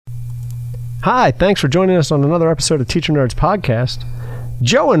Hi, thanks for joining us on another episode of Teacher Nerds Podcast.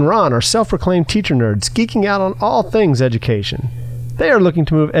 Joe and Ron are self-proclaimed teacher nerds geeking out on all things education. They are looking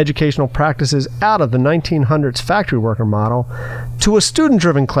to move educational practices out of the 1900s factory worker model to a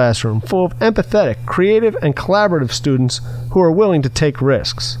student-driven classroom full of empathetic, creative, and collaborative students who are willing to take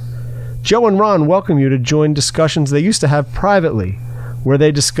risks. Joe and Ron welcome you to join discussions they used to have privately, where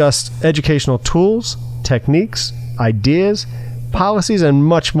they discussed educational tools, techniques, ideas, policies, and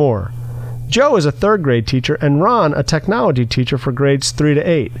much more. Joe is a third grade teacher and Ron a technology teacher for grades 3 to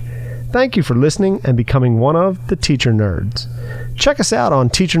 8. Thank you for listening and becoming one of the Teacher Nerds. Check us out on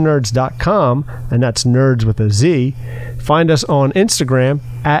teachernerds.com, and that's nerds with a Z. Find us on Instagram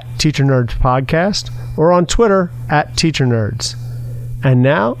at Teacher Nerds Podcast or on Twitter at Teacher Nerds. And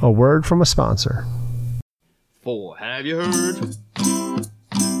now, a word from a sponsor. Have you heard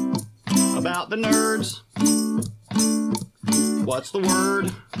about the nerds? What's the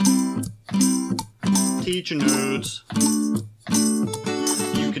word? Teacher Nerds.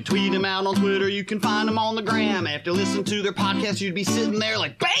 You can tweet them out on Twitter, you can find them on the gram. After listening to their podcast, you'd be sitting there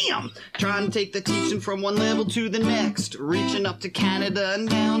like, BAM! Trying to take the teaching from one level to the next, reaching up to Canada and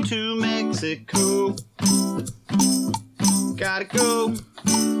down to Mexico. Gotta go.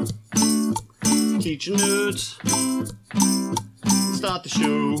 Teacher Nerds. Start the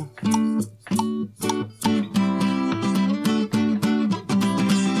show.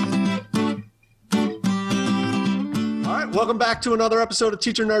 Welcome back to another episode of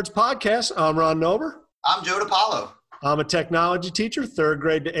Teacher Nerds Podcast. I'm Ron Nober. I'm Joe DiPaolo. I'm a technology teacher, 3rd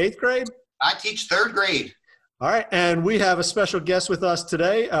grade to 8th grade. I teach 3rd grade. All right, and we have a special guest with us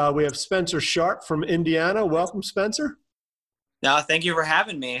today. We have Spencer Sharp from Indiana. Welcome, Spencer. No, thank you for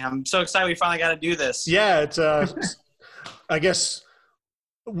having me. I'm so excited we finally got to do this. Yeah, it's I guess,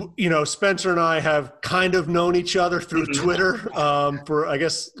 you know, Spencer and I have kind of known each other through Twitter for, I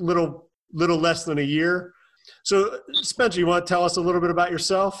guess, little less than a year. So, Spencer, you want to tell us a little bit about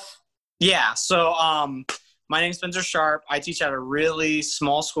yourself? Yeah. So, my name's Spencer Sharp. I teach at a really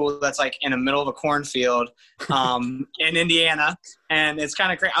small school that's like in the middle of a cornfield in Indiana. And it's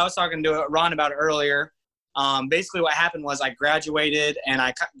kind of crazy. I was talking to Ron about it earlier. Basically, what happened was I graduated, and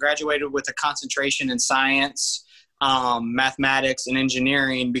I graduated with a concentration in science, mathematics, and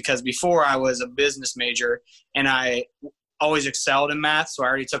engineering, because before I was a business major, and I always excelled in math, so I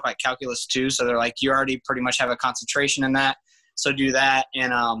already took like calculus 2. So they're like, you already pretty much have a concentration in that, so do that.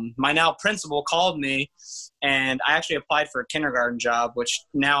 And my now principal called me, and I actually applied for a kindergarten job, which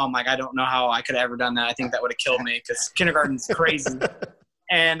now I'm like, I don't know how I could have ever done that. I think that would have killed me because kindergarten's crazy.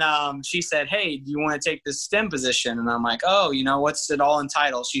 And she said, hey, do you want to take this STEM position? And I'm like, oh, you know, what's it all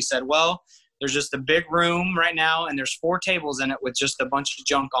entitled? She said, well, there's just a big room right now, and there's 4 tables in it with just a bunch of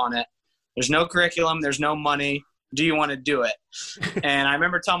junk on it. There's no curriculum. There's no money. Do you want to do it? And I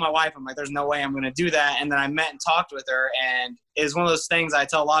remember telling my wife, I'm like, there's no way I'm going to do that. And then I met and talked with her, and it was one of those things I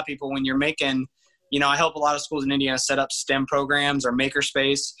tell a lot of people when you're making, you know, I help a lot of schools in Indiana set up STEM programs or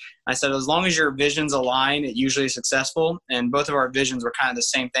makerspace. I said, as long as your visions align, it usually is successful. And both of our visions were kind of the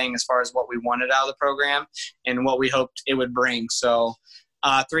same thing as far as what we wanted out of the program and what we hoped it would bring. So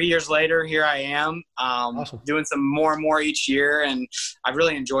 3 years later, here I am Awesome. Doing some more and more each year, and I've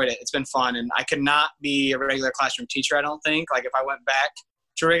really enjoyed it. It's been fun, and I could not be a regular classroom teacher, I don't think. Like if I went back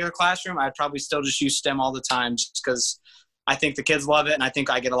to a regular classroom, I'd probably still just use STEM all the time just because I think the kids love it, and I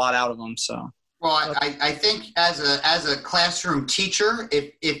think I get a lot out of them. So. Well, I think as a classroom teacher,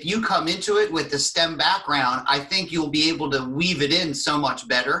 if you come into it with the STEM background, I think you'll be able to weave it in so much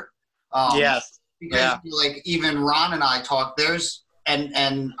better. Yes. Because like even Ron and I talk,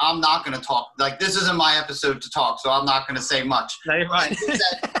 and I'm not going to talk, like this isn't my episode to talk, so I'm not going to say much. No, you're right.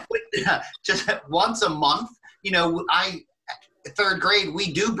 Just once a month, you know, 3rd grade,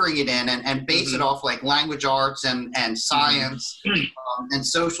 we do bring it in and base it off like language arts and science and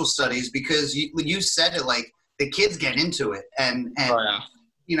social studies, because you said it, like the kids get into it. And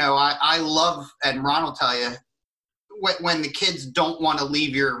you know, I love, and Ron will tell you, when the kids don't want to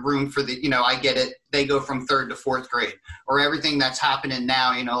leave your room for the, you know, I get it. They go from 3rd to 4th grade, or everything that's happening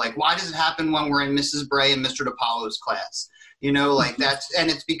now, you know, like why does it happen when we're in Mrs. Bray and Mr. DiPaolo's class? You know, like that's, and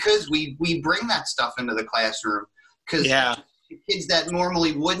it's because we bring that stuff into the classroom, because kids that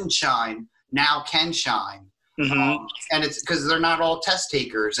normally wouldn't shine now can shine. And it's because they're not all test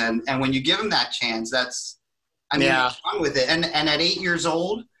takers. And when you give them that chance, that's, I mean, it's fun with it. And at 8 years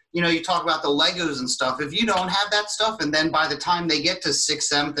old, you know, you talk about the Legos and stuff. If you don't have that stuff, and then by the time they get to 6th,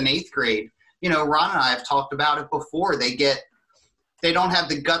 7th, and 8th grade, you know, Ron and I have talked about it before. They don't have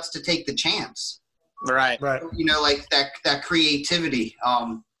the guts to take the chance. Right. You know, like that creativity.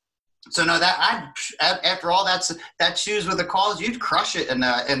 So no, after all that shoes with a cause, you'd crush it, and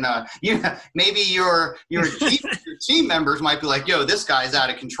you maybe your team members might be like, "Yo, this guy's out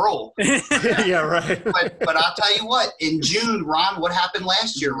of control." Yeah, right. But I'll tell you what, in June, Ron, what happened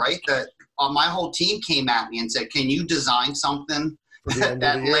last year, right? My whole team came at me and said, "Can you design something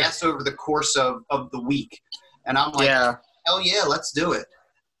that lasts over the course of the week?" And I'm like, "Hell yeah, let's do it."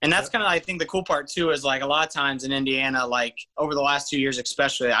 And that's kind of, I think, the cool part, too, is, like, a lot of times in Indiana, like, over the last 2 years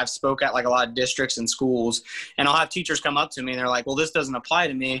especially, I've spoke at, like, a lot of districts and schools, and I'll have teachers come up to me, and they're like, well, this doesn't apply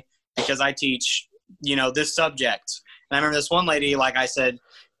to me because I teach, this subject. And I remember this one lady, like I said,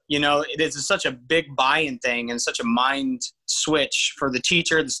 it is such a big buy-in thing and such a mind switch for the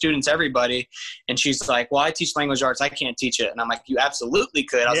teacher, the students, everybody. And she's like, well, I teach language arts. I can't teach it. And I'm like, you absolutely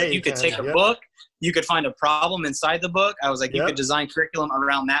could. I was like, you could take a book. You could find a problem inside the book. I was like, you could design curriculum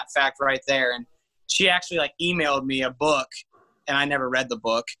around that fact right there. And she actually emailed me a book, and I never read the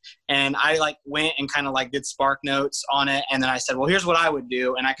book. And I went and kind of did Spark Notes on it. And then I said, well, here's what I would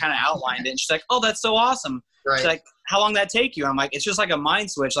do. And I kind of outlined it. And she's like, oh, that's so awesome. Right. She's like, how long did that take you? I'm like, it's just like a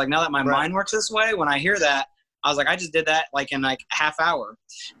mind switch. Like, now that my mind works this way, when I hear that, I was like, I just did that in half hour.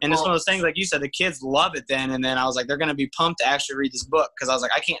 And it's one of those things, like you said, the kids love it then. And then I was like, they're going to be pumped to actually read this book. Because I was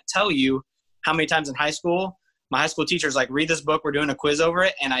like, I can't tell you how many times in high school my high school teacher's like, read this book, we're doing a quiz over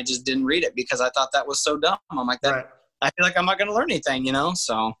it, and I just didn't read it because I thought that was so dumb. I'm like, I feel like I'm not going to learn anything,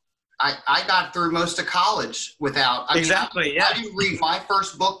 so. I got through most of college without. I didn't read my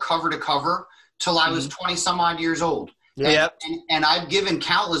first book cover to cover till I was 20 some odd years old. Yeah. And I've given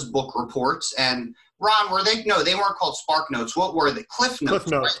countless book reports. And Ron, no, they weren't called Spark Notes. What were they? Cliff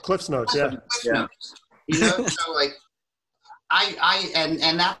Notes. Cliff Notes. Yeah. Notes. So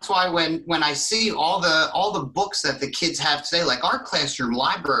and that's why when I see all the books that the kids have today, like our classroom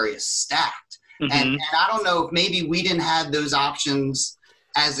library is stacked. Mm-hmm. And I don't know if maybe we didn't have those options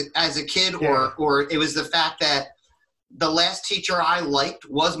as a kid, or it was the fact that the last teacher I liked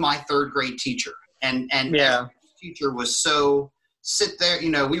was my third grade teacher. And the teacher was so sit there,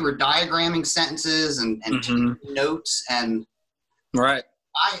 we were diagramming sentences and taking notes, and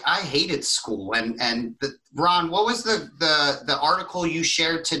I hated school. And Ron, what was the article you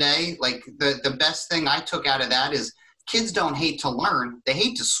shared today? Like the best thing I took out of that is kids don't hate to learn, they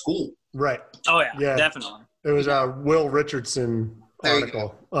hate to school. Right. Oh yeah, definitely. It was a Will Richardson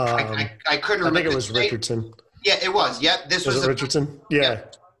article. I couldn't remember. I think it was Richardson. Yeah, it was. Yep. This was Richardson. Yeah.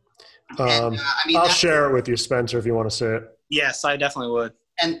 I'll share it with you, Spencer, if you want to see it. Yes, I definitely would.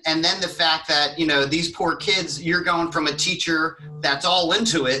 And then the fact that, these poor kids, you're going from a teacher that's all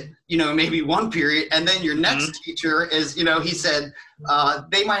into it, maybe one period, and then your next teacher is, he said,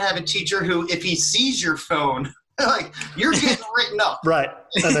 they might have a teacher who, if he sees your phone, like, you're getting written up. Right.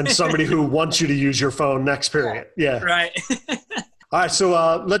 And then somebody who wants you to use your phone next period. Yeah. Right. All right.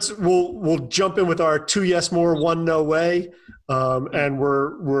 So we'll jump in with our 2 yes more, 1 no way. And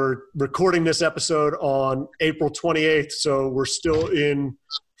we're recording this episode on April 28th. So we're still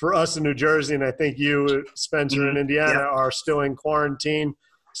for us in New Jersey, and I think you, Spencer, in Indiana are still in quarantine,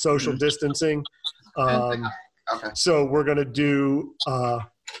 social distancing. So we're going to do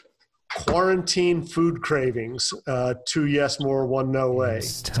quarantine food cravings. 2 yes more, 1 no way.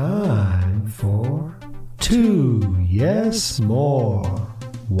 It's time for 2 yes more,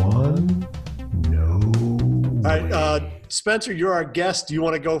 1 no way. All right, Spencer, you're our guest. Do you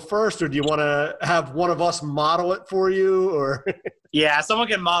want to go first, or do you want to have one of us model it for you? Or yeah, someone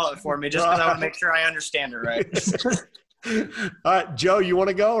can model it for me, just because I want to make sure I understand it right. All right, Joe, you want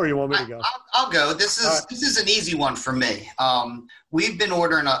to go, or you want me to go? I'll go. This is an easy one for me. We've been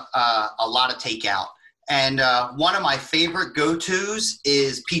ordering a lot of takeout, and one of my favorite go-tos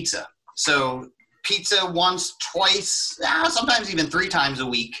is pizza. So pizza once, twice, sometimes even 3 times a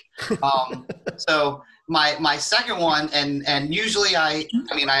week. So my second one, and usually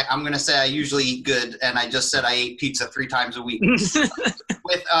I'm going to say I usually eat good, and I just said I ate pizza 3 times a week.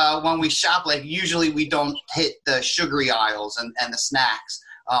 With when we shop, usually we don't hit the sugary aisles and the snacks.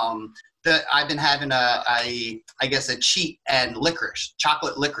 I've been having a cheat and licorice,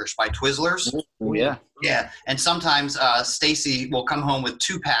 chocolate licorice by Twizzlers. Oh, yeah. Yeah, and sometimes Stacy will come home with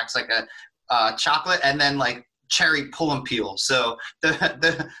 2 packs, like a chocolate and then cherry pull and peel. So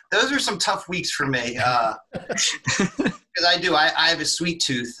those are some tough weeks for me because I have a sweet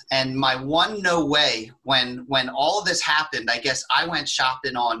tooth, and my 1 no way when all of this happened, I guess I went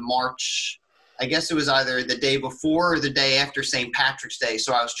shopping on March. I guess it was either the day before or the day after St. Patrick's Day.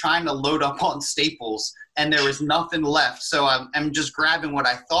 So I was trying to load up on Staples, and there was nothing left. So I'm just grabbing what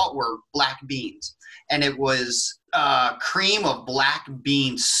I thought were black beans, and it was cream of black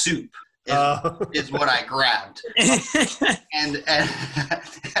bean soup. is what I grabbed. and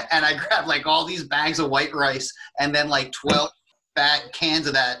I grabbed like all these bags of white rice and then like 12 cans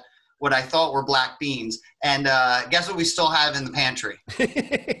of that, what I thought were black beans. And guess what we still have in the pantry?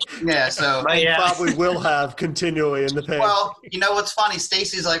 Yeah, so probably will have continually in the pantry. Well, you know what's funny?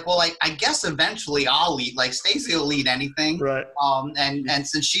 Stacy's like, well, I guess eventually I'll eat. Like Stacy will eat anything, right? And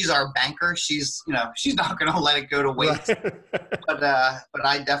since she's our banker, she's not going to let it go to waste. Right. But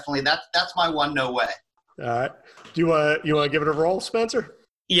I definitely that's my one no way. All right. Do you want to give it a roll, Spencer?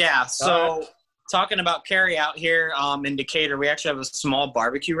 Yeah. So talking about carry out here in Decatur, we actually have a small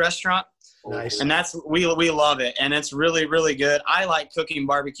barbecue restaurant. Nice. And that's we love it, and it's really, really good. I like cooking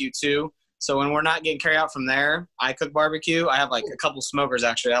barbecue too. So when we're not getting carry out from there, I cook barbecue. I have like a couple smokers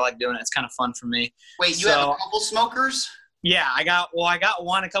actually. I like doing it. It's kind of fun for me. Wait, you have a couple smokers? Yeah, I got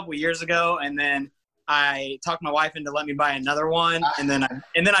one a couple years ago, and then I talked my wife into letting me buy another one, and then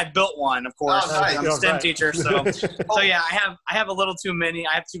I built one, of course. Oh, nice. I'm a STEM teacher, so yeah, I have a little too many.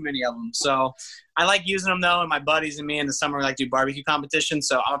 I have too many of them, so I like using them though. And my buddies and me in the summer we like do barbecue competitions.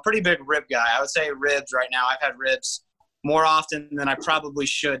 So I'm a pretty big rib guy. I would say ribs right now. I've had ribs more often than I probably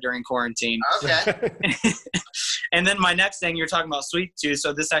should during quarantine. Okay. And then my next thing, you're talking about sweet tooth.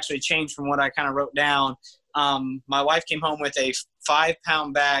 So this actually changed from what I kind of wrote down. My wife came home with a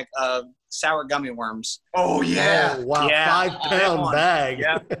 5-pound bag of sour gummy worms. Oh yeah! Oh, wow, yeah, 5-pound bag.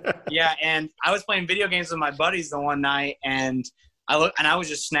 Yeah, yeah. And I was playing video games with my buddies the one night, and I was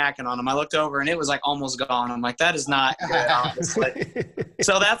just snacking on them. I looked over, and it was like almost gone. I'm like, that is not good, honestly.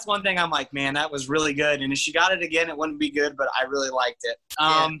 So that's one thing I'm like, man, that was really good. And if she got it again, it wouldn't be good, but I really liked it.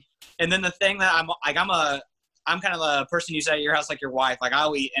 And then the thing that I'm kind of the person you say at your house like your wife. Like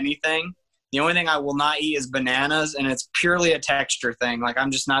I'll eat anything. The only thing I will not eat is bananas, and it's purely a texture thing. Like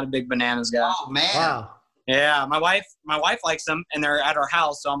I'm just not a big bananas guy. Oh man! Wow. Yeah, my wife likes them, and they're at our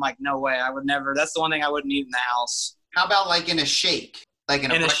house. So I'm like, no way, I would never. That's the one thing I wouldn't eat in the house. How about like in a shake, like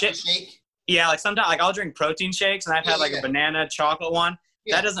in a breakfast shake? Yeah, like sometimes like I'll drink protein shakes, and I've had like a banana chocolate one.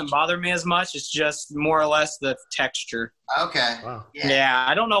 Yeah. That doesn't bother me as much. It's just more or less the texture. Okay. Wow. Yeah,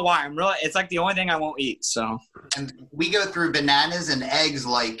 I don't know why. It's like the only thing I won't eat. So. And we go through bananas and eggs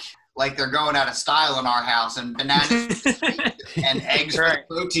like they're going out of style in our house, and bananas and eggs for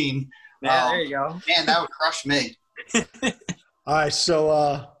protein. Yeah, there you go. Man, that would crush me. All right,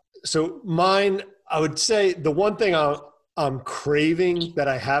 so mine, I would say the one thing I'm craving that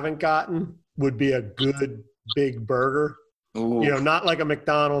I haven't gotten would be a good big burger. Ooh. You know, not like a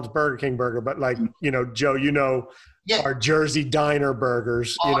McDonald's, Burger King burger, but like, you know, Joe, our Jersey diner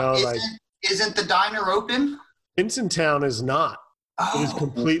burgers, Isn't the diner open? Vincenttown is not. It is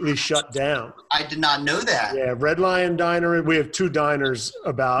completely shut down. I did not know that. Yeah, Red Lion Diner. We have two diners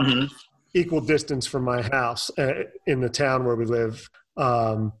about equal distance from my house in the town where we live.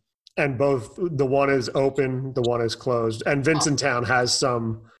 And both, the one is open, the one is closed. And Vincenttown has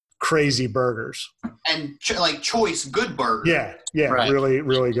some crazy burgers. And like choice good burgers. Yeah, right. Really,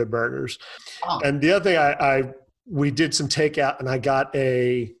 really good burgers. Oh. And the other thing, we did some takeout, and I got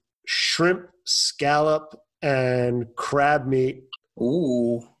a shrimp, scallop, and crab meat.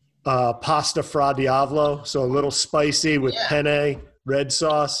 Ooh. Pasta fra diavolo, so a little spicy with penne, red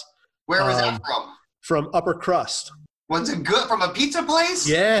sauce. Where was that from? From Upper Crust. Was it good? From a pizza place?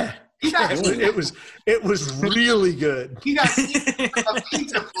 Yeah. It was really good. You got from a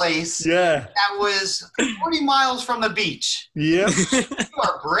pizza place that was 40 miles from the beach. Yep. You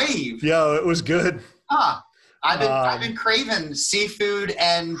are brave. Yo, it was good. Huh. I've been craving seafood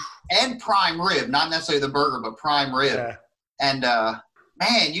and prime rib, not necessarily the burger, but prime rib. Yeah. And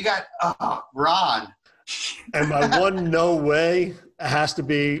man, you got Ron. And my one no way has to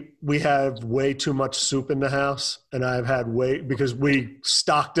be, we have way too much soup in the house, and I've had because we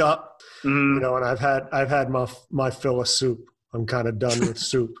stocked up, you know, and I've had my fill of soup. I'm kind of done with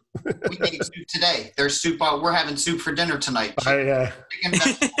soup. We made soup today. There's soup. We're having soup for dinner tonight. Yeah.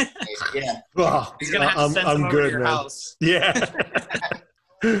 Well, he's gonna have to send some over to your house. Yeah.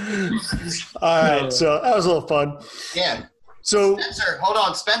 All right. So that was a little fun. Yeah. So Spencer, hold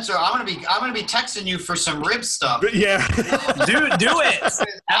on, Spencer. I'm gonna be texting you for some rib stuff. Yeah. do it.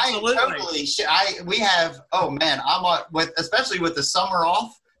 Absolutely. We have. Oh man, especially with the summer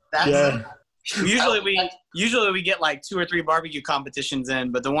off. Usually we get like 2 or 3 barbecue competitions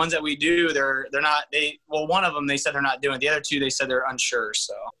in, but the ones that we do, they're not. One of them they said they're not doing. The other 2 they said they're unsure.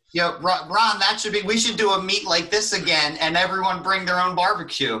 So. Yeah, Ron, we should do a meet like this again, and everyone bring their own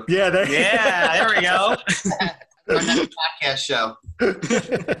barbecue. Yeah. There we go. Our next podcast show.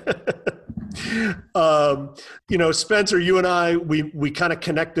 You know, Spencer, you and I, we kind of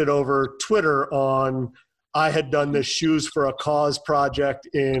connected over Twitter on, I had done this Shoes for a Cause project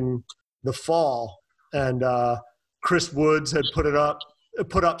in the fall, and Chris Woods had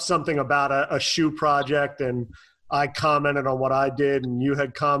put up something about a shoe project, and I commented on what I did, and you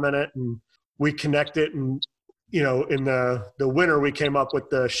had commented, and we connected, and in the winter we came up with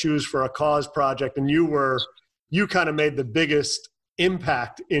the Shoes for a Cause project, and you kind of made the biggest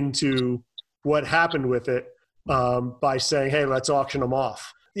impact into what happened with it by saying, hey, let's auction them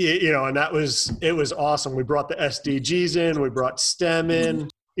off. And it was awesome. We brought the SDGs in, we brought STEM in,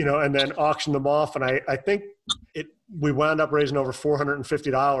 and then auctioned them off. And I think we wound up raising over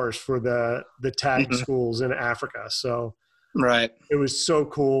 $450 for the tag schools in Africa. So right. It was so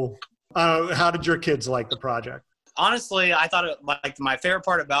cool. How did your kids like the project? Honestly, I thought my favorite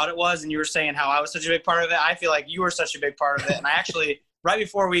part about it was, and you were saying how I was such a big part of it. I feel like you were such a big part of it. And I actually, right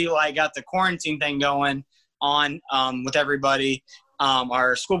before we got the quarantine thing going on with everybody,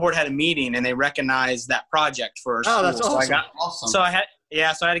 our school board had a meeting and they recognized that project for our school. Oh, that's awesome. So I had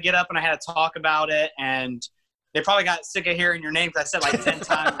to get up and I had to talk about it, and they probably got sick of hearing your name because I said 10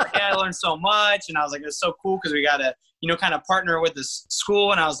 times, I learned so much. And I was like, it's so cool because we got to, kind of partner with this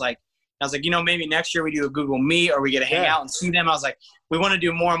school. And I was like, maybe next year we do a Google Meet or we get to hang out and see them. I was like, we want to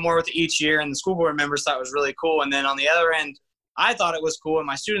do more and more with each year. And the school board members thought it was really cool. And then on the other end, I thought it was cool. And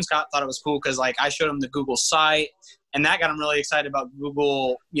my students thought it was cool because I showed them the Google site, and that got them really excited about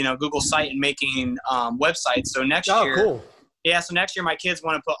Google, Google site and making websites. So next year, cool. Yeah. So next year my kids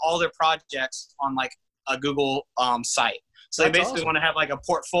want to put all their projects on a Google site. So they basically want to have a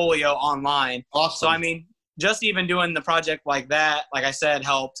portfolio online. Awesome. So, just even doing the project like that, like I said,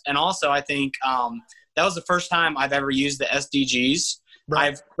 helped. And also I think that was the first time I've ever used the SDGs. Right.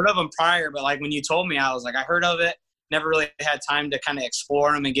 I've heard of them prior, but when you told me, I was like, I heard of it, never really had time to kind of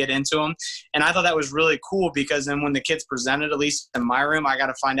explore them and get into them. And I thought that was really cool because then when the kids presented, at least in my room, I got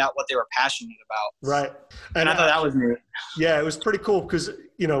to find out what they were passionate about. Right. And I thought that was neat. Yeah, it was pretty cool because,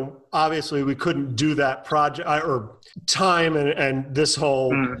 obviously we couldn't do that project or time and this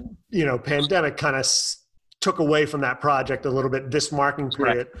whole, pandemic kind of took away from that project a little bit, this marking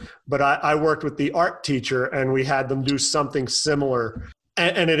period. Right. But I worked with the art teacher and we had them do something similar.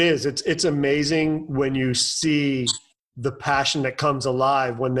 And it's amazing when you see the passion that comes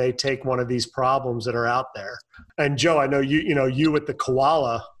alive when they take one of these problems that are out there. And Joe, I know you with the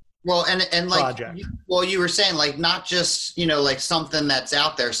koala. Well, and project. You were saying not just, something that's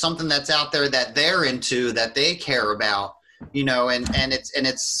out there that they're into, that they care about, and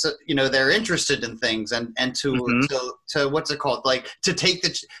it's they're interested in things and to what's it called? To take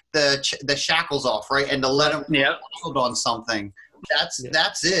the shackles off, right. And to let them build on something.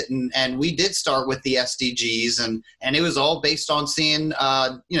 That's it. And we did start with the SDGs and it was all based on seeing,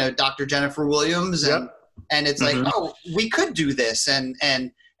 Dr. Jennifer Williams and it's we could do this. And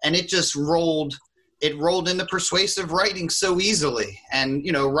it just rolled into persuasive writing so easily and,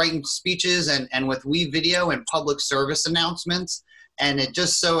 writing speeches and with WeVideo and public service announcements. And it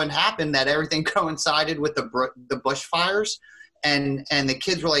just so happened that everything coincided with the bushfires and the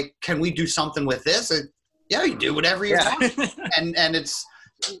kids were like, can we do something with this? Yeah, you do whatever you want. And it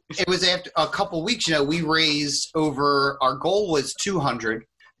was after a couple weeks, we raised over, our goal was 200.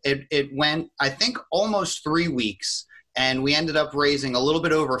 It went, I think, almost 3 weeks. And we ended up raising a little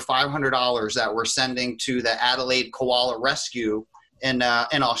bit over $500 that we're sending to the Adelaide Koala Rescue in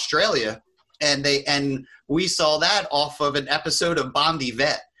Australia. And we saw that off of an episode of Bondi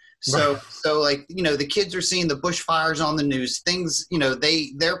Vet. So the kids are seeing the bushfires on the news, things,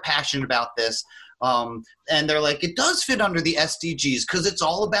 they're passionate about this. And they're like, it does fit under the SDGs because it's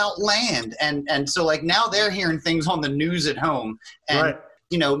all about land. And so now they're hearing things on the news at home and,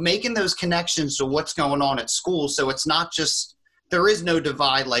 making those connections to what's going on at school. So it's not just, there is no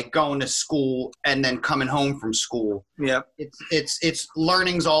divide like going to school and then coming home from school. Yeah. It's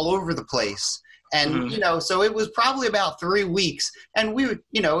learnings all over the place. And, so it was probably about 3 weeks and we,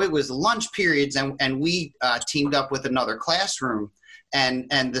 it was lunch periods and we teamed up with another classroom.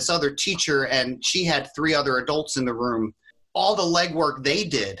 And this other teacher, and she had 3 other adults in the room, all the legwork they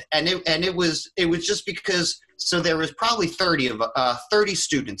did. And it was just because, so there was probably 30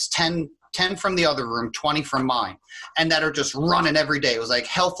 students, 10 from the other room, 20 from mine, and that are just running every day. It was like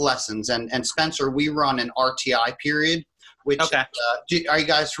health lessons. And Spencer, we run an RTI period, which, are you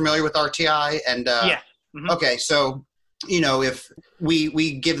guys familiar with RTI? And okay, so, if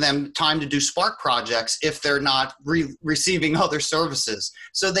we give them time to do Spark projects if they're not receiving other services.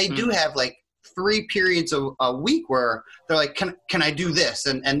 So they do have 3 periods a week where they're like, can I do this?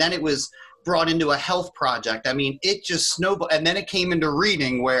 And then it was brought into a health project. I mean, it just snowballed. And then it came into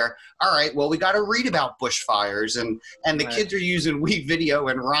reading where, all right, well, we got to read about bushfires. And the kids are using We Video,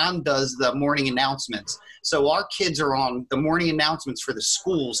 and Ron does the morning announcements. So our kids are on the morning announcements for the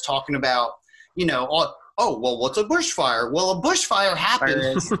schools talking about, you know, oh, well, what's a bushfire? Well, a bushfire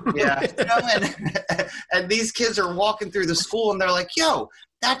happened. Yeah. You know, and these kids are walking through the school and they're like, yo,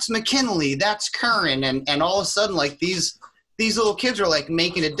 that's McKinley, that's Curran. And all of a sudden, like these little kids are like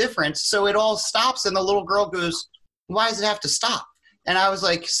making a difference. So it all stops and the little girl goes, why does it have to stop? And I was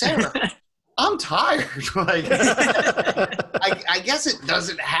like, Sarah, I'm tired. Like, I guess it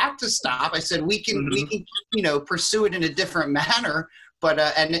doesn't have to stop. I said, we can, you know, pursue it in a different manner. But,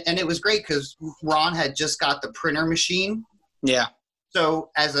 and it was great because Ron had just got the printer machine. Yeah. So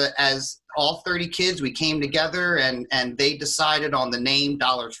as all 30 kids, we came together and they decided on the name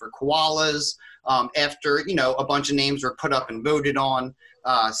Dollars for Koalas. After, you know, a bunch of names were put up and voted on.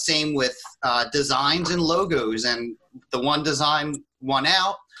 Same with designs and logos. And the one design won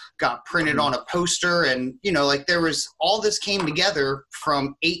out, got printed on a poster. And, you know, like there was all this came together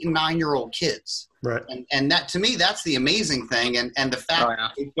from 8 and 9-year-old kids. Right. And that, to me, that's the amazing thing. And the fact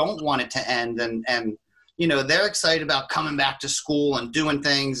that they don't want it to end. And you know, they're excited about coming back to school and doing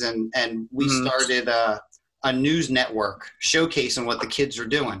things. And we started a news network showcasing what the kids are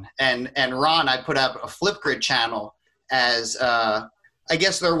doing. And Ron, I put up a Flipgrid channel as, I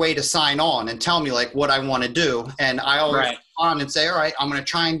guess, their way to sign on and tell me like what I want to do. And I always on and say, all right, I'm going to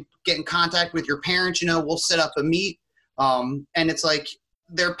try and get in contact with your parents. You know, we'll set up a meet. And it's like,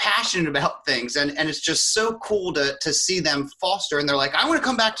 they're passionate about things. And it's just so cool to see them foster. And they're like, I want to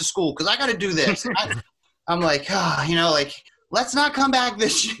come back to school because I got to do this. I'm like, you know, like, let's not come back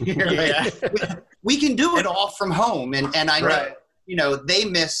this year. Like, we can do it all from home. And I know, you know, they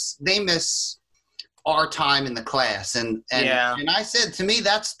miss our time in the class. And I said, to me,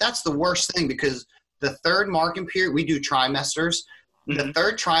 that's the worst thing, because the third marking period, we do trimesters. The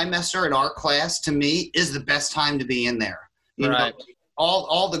third trimester in our class, to me, is the best time to be in there. You know,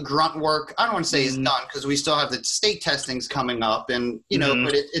 all the grunt work, I don't want to say is done, because we still have the state testings coming up. And, you know,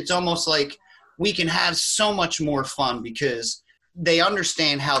 but it's almost like we can have so much more fun because they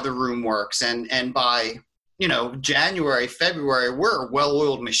understand how the room works. And by, you know, January, February, we're a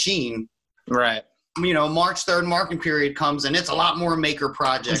well-oiled machine. Right. You know, March 3rd marking period comes and it's a lot more maker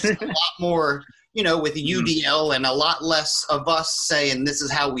projects, a lot more, you know, with UDL, and a lot less of us saying this is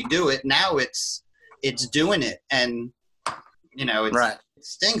how we do it. Now it's doing it. And, you know, it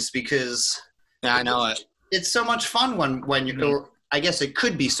stinks because I know it. It's so much fun when you're, I guess it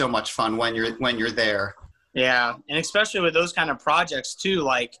could be so much fun when you're there. Yeah, and especially with those kind of projects too,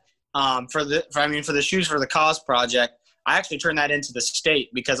 like for the Shoes for the Cause project, I actually turned that into the state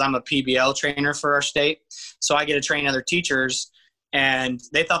because I'm a PBL trainer for our state. So I get to train other teachers, and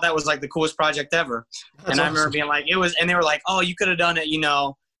they thought that was like the coolest project ever. That's awesome. I remember being like, and they were like, oh, you could have done it, you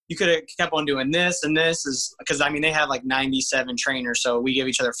know, you could have kept on doing this, and this is because, I mean, they have like 97 trainers. So we give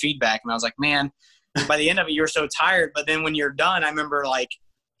each other feedback, and I was like, man, by the end of it, you were so tired. But then when you're done, I remember like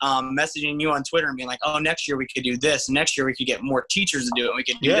messaging you on Twitter and being like, oh, next year we could do this. Next year we could get more teachers to do it. And we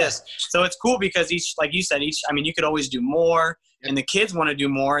could do this. So it's cool because each, like you said, I mean, you could always do more, and the kids want to do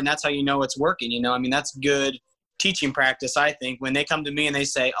more. And that's how you know it's working. You know, I mean, that's good teaching practice, I think, when they come to me and they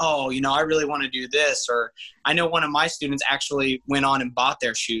say, oh, you know, I really want to do this. Or I know one of my students actually went on and bought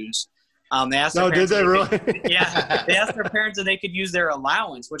their shoes. They asked their parents, did they really? They asked their parents if they could use their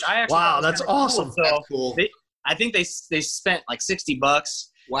allowance, which I actually thought was that's awesome. Cool. So that's cool. I think they spent like $60.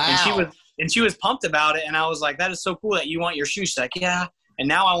 Wow. And she was pumped about it, and I was like, that is so cool that you want your shoes. She's like, yeah. And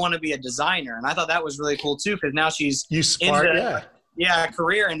now I want to be a designer, and I thought that was really cool too, because now she's into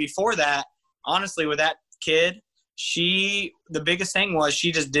career. And before that, honestly, with that kid, the biggest thing was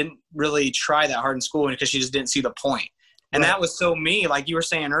she just didn't really try that hard in school because she just didn't see the point. And that was so me, like you were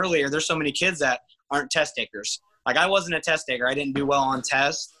saying earlier, there's so many kids that aren't test takers. Like I wasn't a test taker. I didn't do well on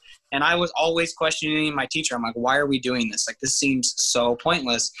tests. And I was always questioning my teacher. I'm like, why are we doing this? Like, this seems so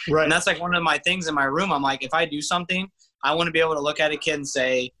pointless. Right. And that's like one of my things in my room. I'm like, if I do something, I want to be able to look at a kid and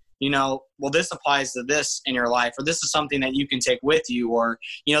say, you know, well, this applies to this in your life, or this is something that you can take with you, or,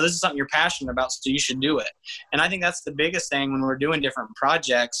 you know, this is something you're passionate about, so you should do it. And I think that's the biggest thing when we're doing different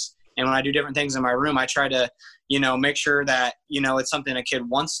projects. And when I do different things in my room, I try to, you know, make sure that, you know, it's something a kid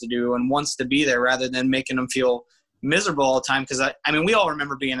wants to do and wants to be there, rather than making them feel miserable all the time. Because I mean, we all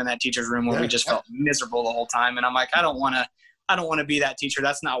remember being in that teacher's room where we just felt miserable the whole time. And I'm like, I don't want to be that teacher.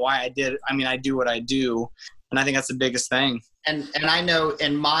 That's not why I did. I mean, I do what I do. And I think that's the biggest thing. And I know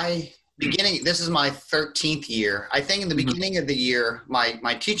in my beginning, this is my 13th year. I think in the beginning of the year,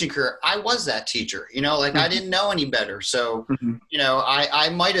 my teaching career, I was that teacher, you know, like I didn't know any better. So, you know, I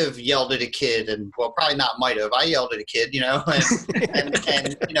might have yelled at a kid and, well, probably not might have. I yelled at a kid, you know,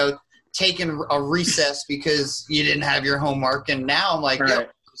 and you know, taken a recess because you didn't have your homework. And now I'm like, yo,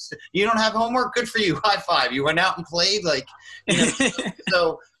 you don't have homework? Good for you. High five. You went out and played. Like, you know,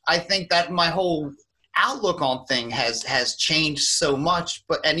 so I think that my whole outlook on thing has changed so much,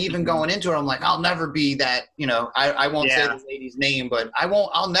 and even going into it, I'm like, I'll never be that, you know, I won't say the lady's name, but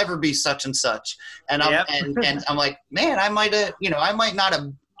I'll never be such and such. And and I'm like, man, I might not have,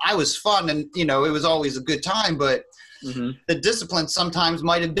 I was fun and, you know, it was always a good time, but the discipline sometimes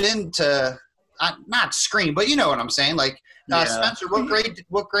might've been to not scream, but you know what I'm saying? Like, Spencer,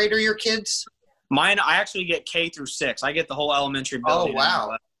 what grade are your kids? Mine, I actually get K through 6. I get the whole elementary building. Oh,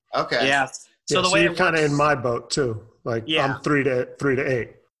 wow. Okay. Yeah. So the way you're kind of in my boat too. Like I'm 3 to 8.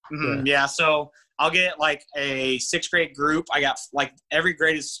 Yeah. So I'll get like a 6th grade group. I got like every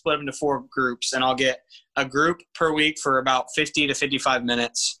grade is split up into 4 groups, and I'll get a group per week for about 50 to 55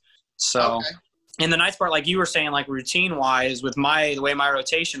 minutes. So, and the nice part, like you were saying, like routine wise with the way my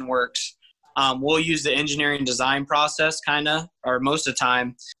rotation works, we'll use the engineering design process or most of the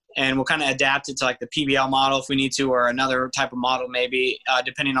time. And we'll kind of adapt it to like the PBL model if we need to, or another type of model maybe,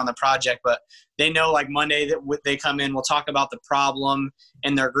 depending on the project. But they know like Monday that they come in, we'll talk about the problem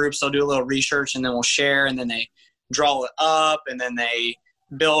in their groups. They'll do a little research and then we'll share, and then they draw it up and then they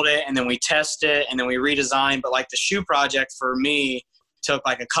build it and then we test it and then we redesign. But like the shoe project for me took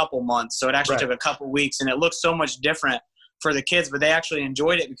like a couple months. So it actually took a couple weeks, and it looks so much different for the kids, but they actually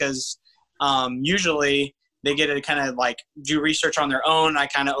enjoyed it because usually they get to kind of like do research on their own. I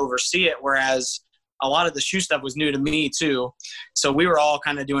kind of oversee it. Whereas a lot of the shoe stuff was new to me too. So we were all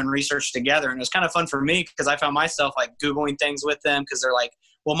kind of doing research together, and it was kind of fun for me because I found myself like Googling things with them. Cause they're like,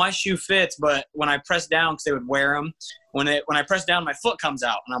 well, my shoe fits, but when I press down, cause they would wear them, when I press down, my foot comes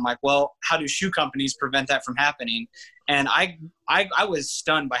out. And I'm like, well, how do shoe companies prevent that from happening? And I was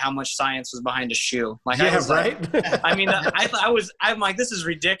stunned by how much science was behind a shoe. Like, I was right. I mean, I'm like, this is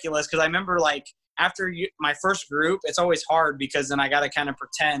ridiculous. Cause I remember like, after my first group, it's always hard because then I got to kind of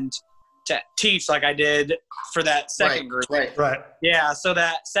pretend to teach like I did for that second group. Right. Yeah. So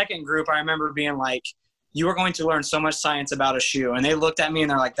that second group, I remember being like, you are going to learn so much science about a shoe. And they looked at me and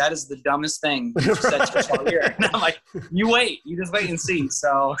they're like, that is the dumbest thing you said to us all year. And I'm like, you just wait and see.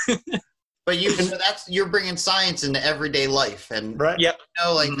 So, but you're bringing science into everyday life, and yep. You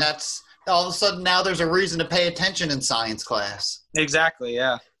know, like that's all of a sudden now there's a reason to pay attention in science class. Exactly.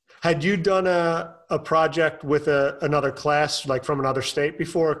 Yeah. Had you done a project with another class, like from another state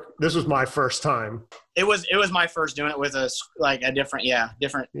before? This was my first time. It was my first doing it with a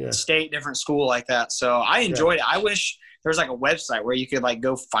different state, different school like that. So I enjoyed it. I wish there was like a website where you could like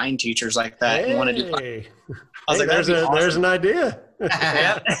go find teachers like that and want to do. I was like, there's an idea.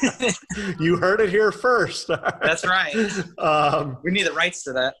 You heard it here first. That's right. We need the rights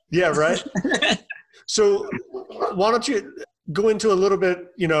to that. Yeah, right. So why don't you go into a little bit,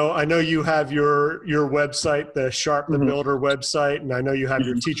 you know, I know you have your website, the Sharp the Builder website, and I know you have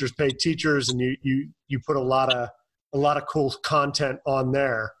your Teachers Pay Teachers, and you put a lot of cool content on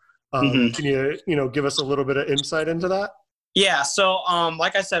there. Can you give us a little bit of insight into that? Yeah. So,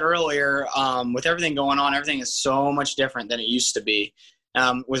 like I said earlier, with everything going on, everything is so much different than it used to be,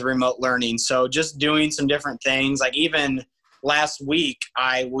 with remote learning. So just doing some different things, like even last week,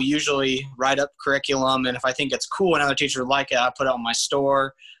 I will usually write up curriculum, and if I think it's cool and other teachers would like it, I put it on my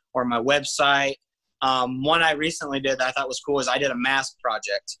store or my website. One I recently did that I thought was cool is I did a mask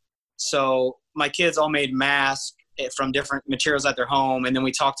project. So my kids all made masks from different materials at their home, and then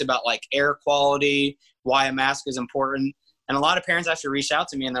we talked about like air quality, why a mask is important. And a lot of parents actually reached out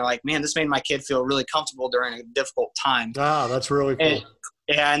to me and they're like, man, this made my kid feel really comfortable during a difficult time. Ah, that's really cool.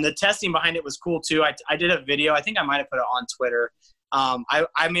 And the testing behind it was cool too. I did a video. I think I might have put it on Twitter.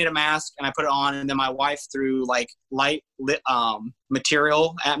 I made a mask and I put it on, and then my wife threw like light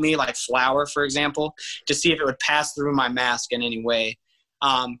material at me, like flour, for example, to see if it would pass through my mask in any way.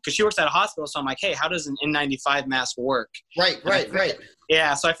 Because she works at a hospital, so I'm like, hey, how does an N95 mask work? Right.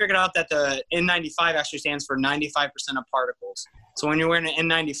 Yeah, so I figured out that the N95 actually stands for 95% of particles. So when you're wearing an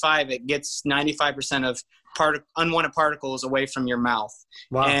N95, it gets 95% of unwanted particles away from your mouth.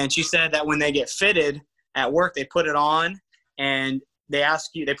 Wow. And she said that when they get fitted at work, they put it on and they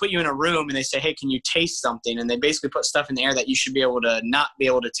put you in a room and they say, hey, can you taste something? And they basically put stuff in the air that you should be able to not be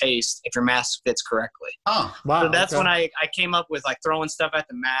able to taste if your mask fits correctly. Oh, wow. So that's when I came up with like throwing stuff at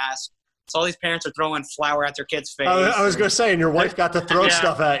the mask, So all these parents are throwing flour at their kids' face. I was going to say, and your wife got to throw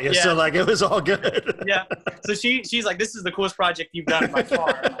stuff at you. Yeah. So like, it was all good. Yeah. So she's like, this is the coolest project you've done by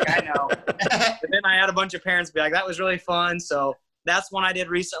far. I'm like, I know. But then I had a bunch of parents be like, that was really fun. So that's one I did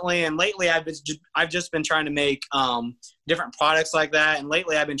recently. And lately I've just been trying to make different products like that. And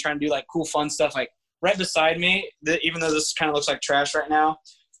lately I've been trying to do like cool, fun stuff. Like right beside me, even though this kind of looks like trash right now,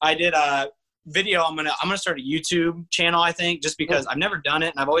 I did a video. I'm gonna start a YouTube channel, I think, just because I've never done it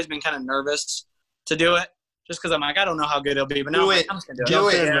and I've always been kind of nervous to do it, just because I'm like, I don't know how good it'll be. But now I'm just gonna do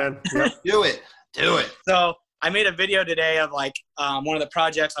it, man. Yep. Do it. So I made a video today of like one of the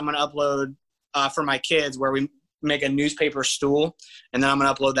projects I'm gonna upload for my kids, where we make a newspaper stool, and then I'm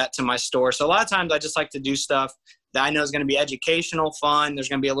gonna upload that to my store. So a lot of times I just like to do stuff that I know is gonna be educational, fun. There's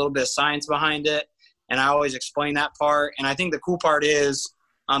gonna be a little bit of science behind it, and I always explain that part. And I think the cool part is,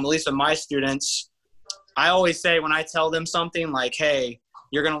 at least with my students, I always say when I tell them something like, hey,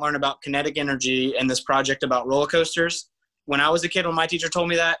 you're going to learn about kinetic energy in this project about roller coasters. When I was a kid, when my teacher told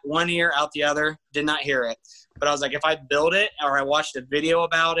me that, one ear out the other, did not hear it. But I was like, if I build it or I watched a video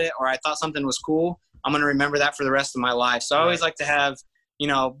about it or I thought something was cool, I'm going to remember that for the rest of my life. So I always like to have,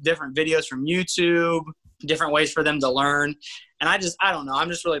 different videos from YouTube, different ways for them to learn. And I don't know. I'm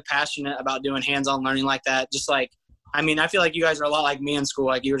just really passionate about doing hands-on learning like that. Just like, I feel like you guys are a lot like me in school.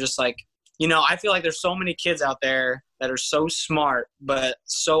 Like you were just like, I feel like there's so many kids out there that are so smart, but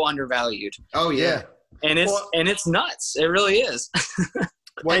so undervalued. Oh yeah. And it's nuts. It really is.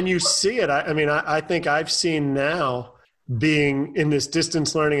 When you see it, I think I've seen now, being in this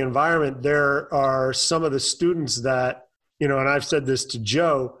distance learning environment, there are some of the students that, and I've said this to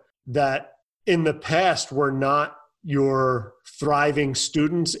Joe, that in the past were not your thriving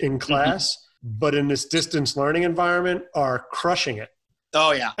students in class, but in this distance learning environment are crushing it.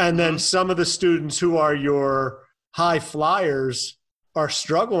 Oh yeah. And then some of the students who are your high flyers are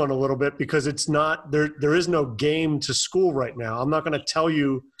struggling a little bit because it's not there is no game to school right now. I'm not going to tell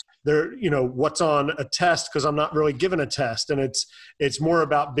you what's on a test, because I'm not really given a test, and it's more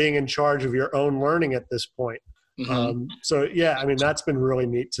about being in charge of your own learning at this point. So yeah, that's been really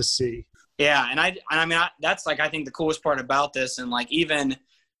neat to see. Yeah. And that's like, I think the coolest part about this. And like,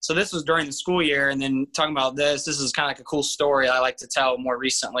 so this was during the school year, and then talking about this is kind of like a cool story I like to tell more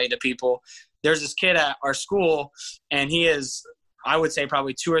recently to people. There's this kid at our school, and he is, I would say,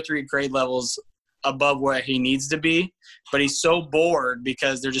 probably 2 or 3 grade levels above where he needs to be, but he's so bored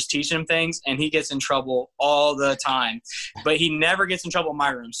because they're just teaching him things, and he gets in trouble all the time. But he never gets in trouble in my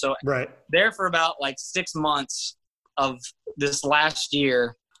room. So there for about like 6 months of this last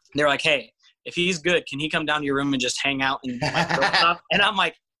year, they're like, hey, if he's good, can he come down to your room and just hang out and like, throw stuff? And I'm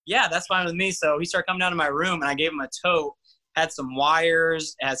like, yeah, that's fine with me. So he started coming down to my room, and I gave him a tote, had some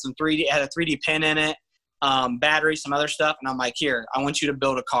wires, had a 3D pen in it, battery, some other stuff. And I'm like, here, I want you to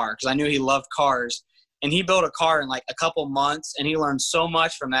build a car, because I knew he loved cars. And he built a car in like a couple months, and he learned so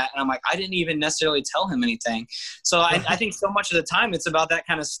much from that. And I'm like, I didn't even necessarily tell him anything. So I think so much of the time it's about that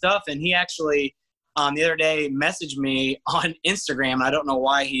kind of stuff. And he actually the other day messaged me on Instagram, and I don't know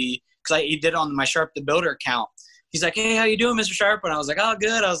why he did it on my Sharp the Builder account. He's like, hey, how you doing, Mr. Sharp? And I was like, oh,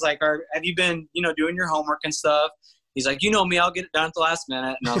 good. I was like, have you been, doing your homework and stuff? He's like, me, I'll get it done at the last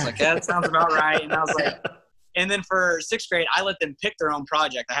minute. And I was like, yeah, that sounds about right. And I was like, and then for 6th grade, I let them pick their own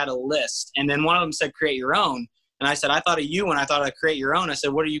project. I had a list. And then one of them said, create your own. And I said, I thought of you when I thought I'd create your own. I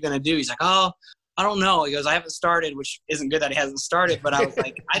said, what are you going to do? He's like, oh, I don't know. He goes, I haven't started, which isn't good that he hasn't started. But I was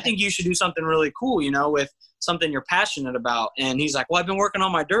like, I think you should do something really cool, with something you're passionate about. And he's like, well, I've been working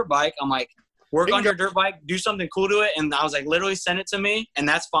on my dirt bike. I'm like, work on your dirt bike, do something cool to it. And I was like, literally send it to me, and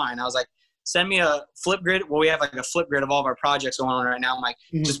that's fine. I was like, send me a flip grid. Well, we have like a flip grid of all of our projects going on right now. I'm like,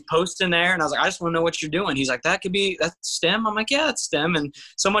 just post in there. And I was like, I just want to know what you're doing. He's like, that's STEM. I'm like, yeah, it's STEM. And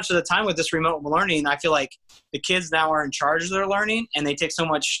so much of the time with this remote learning, I feel like the kids now are in charge of their learning, and they take so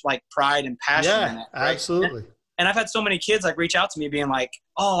much like pride and passion in it. Right? Absolutely. And I've had so many kids like reach out to me being like,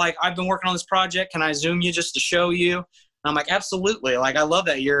 oh, like I've been working on this project. Can I Zoom you just to show you? And I'm like, absolutely. Like, I love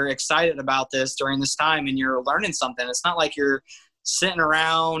that you're excited about this during this time and you're learning something. It's not like you're sitting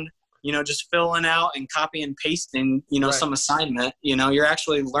around, just filling out and copy and pasting, some assignment. You're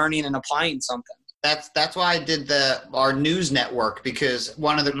actually learning and applying something. That's why I did our news network, because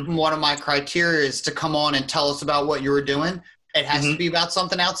one of my criteria is to come on and tell us about what you were doing. It has to be about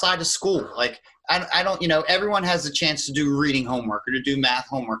something outside of school. Like, I don't, everyone has a chance to do reading homework or to do math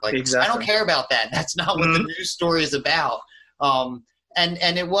homework. Like, exactly. I don't care about that. That's not what the news story is about. And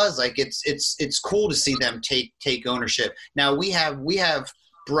it was like, it's cool to see them take ownership. Now we have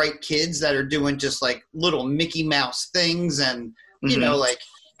bright kids that are doing just like little Mickey Mouse things and, like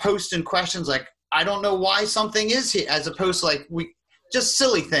posting questions like, I don't know why something is here, as opposed to like just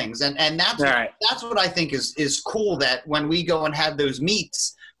silly things. And that's that's what I think is cool, that when we go and have those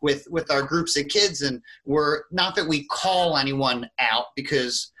meets with our groups of kids, and we're not that we call anyone out,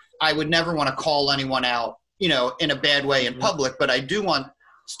 because I would never want to call anyone out, you know, in a bad way in public, but I do want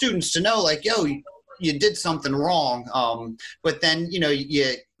students to know, like, yo, you did something wrong. But then, you know,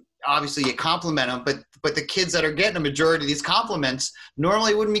 you compliment them, but the kids that are getting a majority of these compliments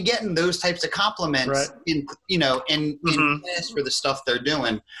normally wouldn't be getting those types of compliments in class for the stuff they're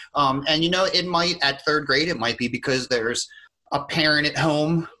doing. And, you know, it might, at third grade, it might be because there's a parent at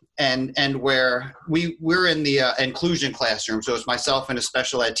home, and where we're in the inclusion classroom. So it's myself and a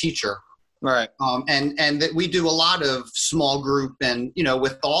special ed teacher. Right. And that we do a lot of small group and, you know,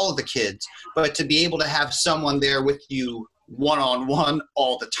 with all of the kids, but to be able to have someone there with you one-on-one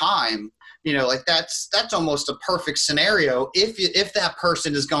all the time, you know, like that's almost a perfect scenario if that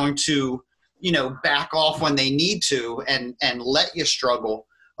person is going to, you know, back off when they need to and let you struggle,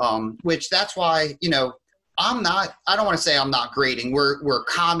 which that's why, you know, I don't want to say I'm not grading. We're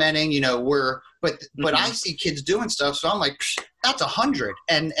commenting, you know, but I see kids doing stuff. So I'm like, that's 100.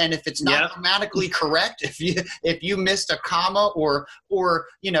 And if it's not grammatically correct, if you missed a comma or,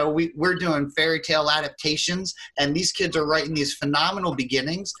 you know, we're doing fairy tale adaptations and these kids are writing these phenomenal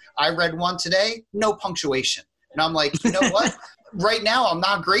beginnings. I read one today, no punctuation. And I'm like, you know what? Right now, I'm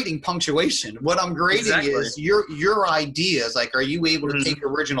not grading punctuation. What I'm grading is your ideas. Like, are you able to take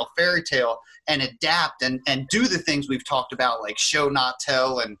original fairy tale and adapt and do the things we've talked about, like show, not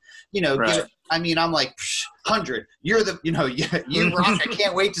tell, and, you know, I mean, I'm like, 100. You're the, you know, you rock. I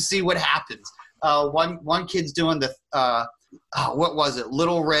can't wait to see what happens. One kid's doing the, what was it?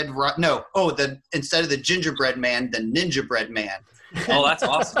 Little Red, instead of the gingerbread man, the ninja bread man. Oh, that's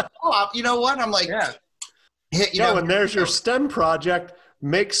awesome. You know what? I'm like, and there's your STEM project.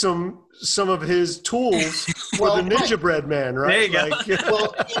 Make some of his tools for the Ninja Bread Man, right? There you go.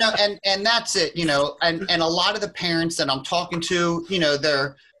 Well, you know, and that's it, you know, and a lot of the parents that I'm talking to, you know,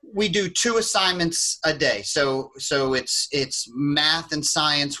 we do 2 assignments a day. So it's math and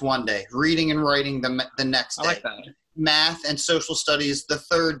science one day, reading and writing the next day. I like that. Math and social studies the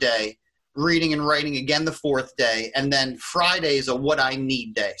third day, reading and writing again the fourth day, and then Friday is a what I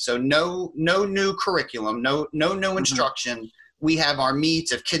need day. So no new curriculum, no new instruction. We have our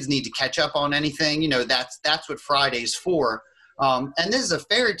meets if kids need to catch up on anything, you know, that's what Friday's for. And this is a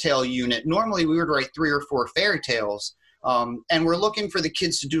fairy tale unit. Normally we would write 3 or 4 fairy tales. And we're looking for the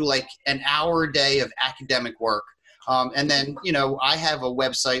kids to do like an hour a day of academic work. And then, you know, I have a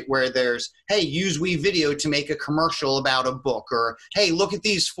website where there's, hey, use WeVideo to make a commercial about a book, or, hey, look at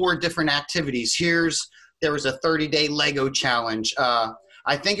these 4 different activities. There was a 30-day Lego challenge.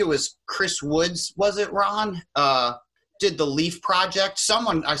 I think it was Chris Woods, was it, Ron? Did the Leaf Project.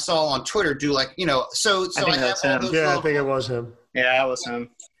 Someone I saw on Twitter do, like, you know, so I have all those I think it was him. Yeah, it was him.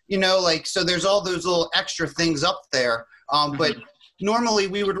 You know, like, so there's all those little extra things up there. But normally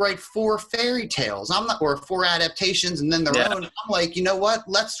we would write 4 fairy tales. Or 4 adaptations and then their own. I'm like, you know what?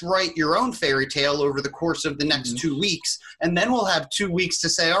 Let's write your own fairy tale over the course of the next 2 weeks. And then we'll have 2 weeks to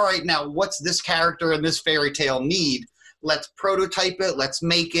say, all right, now what's this character and this fairy tale need? Let's prototype it. Let's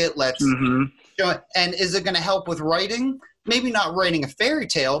make it. Let's show it. And is it going to help with writing? Maybe not writing a fairy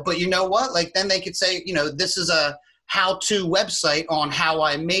tale, but you know what? Like, then they could say, you know, this is a how-to website on how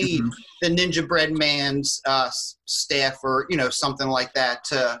I made the Ninja Bread Man's staff, or, you know, something like that.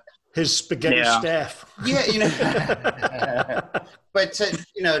 His spaghetti staff. Yeah, you know. But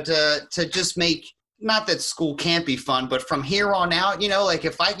to just make, not that school can't be fun, but from here on out, you know, like,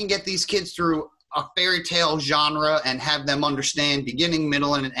 if I can get these kids through a fairy tale genre and have them understand beginning,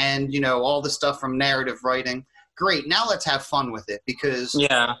 middle, and end, you know, all the stuff from narrative writing, great. Now let's have fun with it, because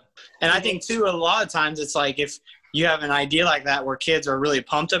and I think too, a lot of times it's like, if you have an idea like that where kids are really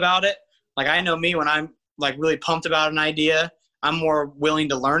pumped about it, like, I know me, when I'm like really pumped about an idea, I'm more willing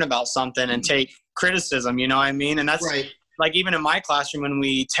to learn about something and take criticism, you know what I mean? And that's like, even in my classroom when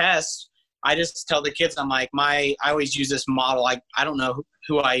we test, I just tell the kids, I'm like, I always use this model. I don't know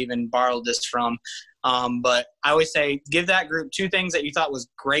who I even borrowed this from. But I always say, give that group 2 things that you thought was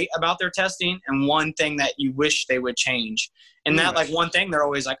great about their testing and 1 thing that you wish they would change. And that, like, 1 thing, they're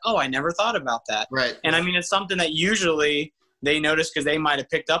always like, oh, I never thought about that. Right. And I mean, it's something that usually they notice because they might have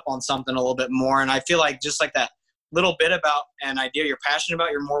picked up on something a little bit more. And I feel like just like that little bit about an idea you're passionate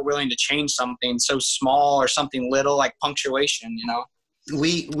about, you're more willing to change something so small or something little, like punctuation, you know?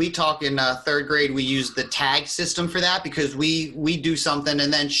 We talk in third grade, we use the tag system for that, because we do something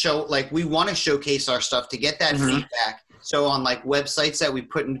and then show, like, we want to showcase our stuff to get that feedback. So on, like, websites that we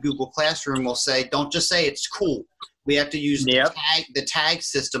put in Google Classroom, we'll say, don't just say it's cool. We have to use the tag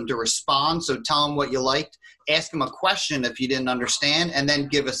system to respond. So tell them what you liked, ask them a question if you didn't understand, and then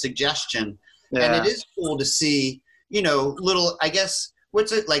give a suggestion. Yeah. And it is cool to see, little, I guess,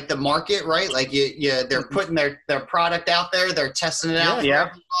 what's it like the market, right? Like they're putting their product out there, they're testing it out for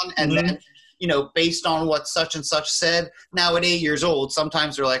everyone, and then, based on what such and such said. Now at 8 years old,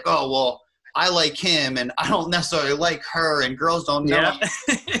 sometimes they're like, oh, well, I like him and I don't necessarily like her, and girls don't know.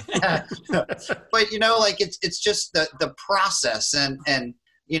 Yeah. But it's just the process, and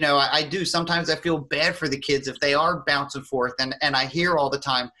I do sometimes I feel bad for the kids if they are bouncing forth, and I hear all the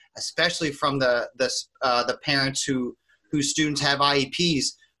time, especially from the parents whose students have IEPs.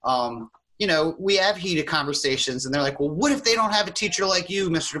 We have heated conversations, and they're like, well, what if they don't have a teacher like you,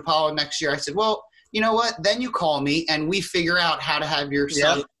 Mr. DePaulo, next year? I said, well, you know what? Then you call me and we figure out how to have your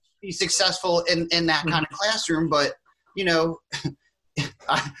son be successful in that kind of classroom. But,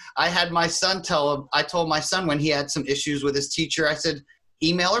 I had my son I told my son when he had some issues with his teacher, I said,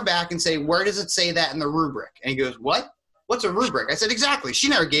 email her back and say, where does it say that in the rubric? And he goes, what? What's a rubric? I said, exactly. She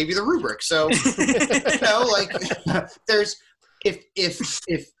never gave you the rubric. So, there's,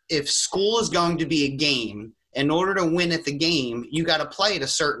 if school is going to be a game, in order to win at the game, you got to play it a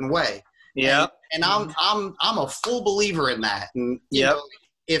certain way. Yeah. And I'm a full believer in that. And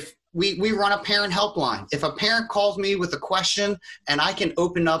if we run a parent helpline, if a parent calls me with a question and I can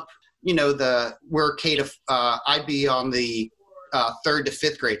open up, we're K to I'd be on the 3rd to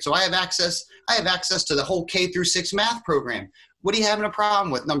 5th grade. So I have access to the whole K through 6 math program. What are you having a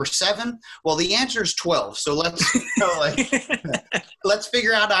problem with? Number 7? Well, the answer is 12. So let's let's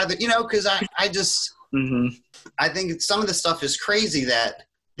figure out either, because I just I think some of the stuff is crazy that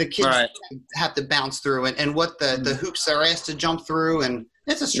the kids have to bounce through, and what the hoops they're asked to jump through, and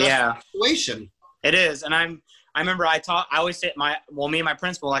it's a stressful situation. It is. And I remember I always say me and my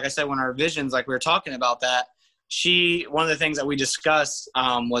principal, like I said, when our visions, like we were talking about that, one of the things that we discussed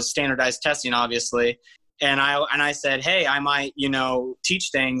was standardized testing, obviously. And I said, hey, I might, teach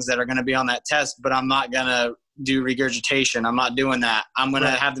things that are going to be on that test, but I'm not going to do regurgitation. I'm not doing that. I'm going to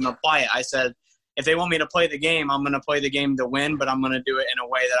have them apply it. I said, if they want me to play the game, I'm going to play the game to win, but I'm going to do it in a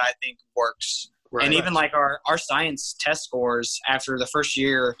way that I think works. Right. And even like our science test scores after the first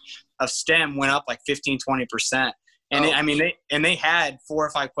year of STEM went up like 15, 20%. And they had 4 or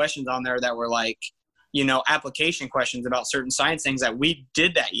 5 questions on there that were like, application questions about certain science things that we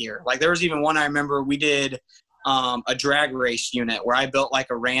did that year. Like there was even one I remember we did a drag race unit where I built like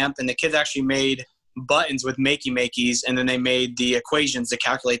a ramp, and the kids actually made buttons with makey-makeys, and then they made the equations to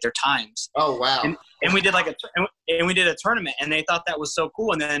calculate their times. Oh, wow. And we did we did a tournament, and they thought that was so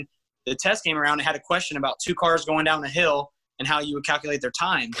cool. And then the test came around and had a question about 2 cars going down a hill and how you would calculate their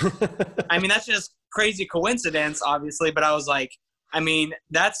time. That's just crazy coincidence, obviously, but I was like,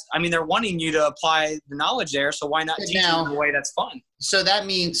 they're wanting you to apply the knowledge there, so why not teach it in a way that's fun? So that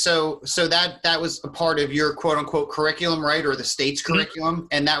means so that was a part of your quote unquote curriculum, right, or the state's curriculum,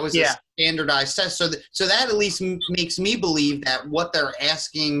 and that was a standardized test. So that at least makes me believe that what they're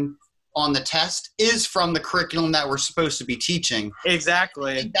asking on the test is from the curriculum that we're supposed to be teaching.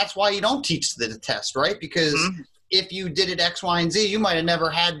 Exactly. That's why you don't teach the test, right? Because if you did it X, Y, and Z, you might have never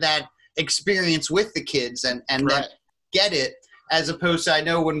had that experience with the kids and then get it. As opposed to, I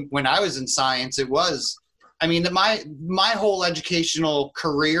know when I was in science, it was, my whole educational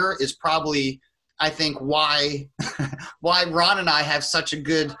career is probably, I think, why Ron and I have such a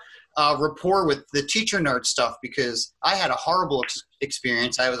good rapport with the teacher nerd stuff, because I had a horrible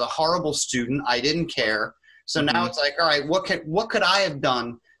experience. I was a horrible student. I didn't care. So now it's like, all right, what could I have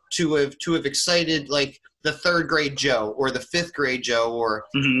done to have excited like the 3rd grade Joe or the 5th grade Joe or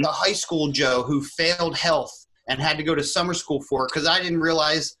the high school Joe who failed health and had to go to summer school for it, because I didn't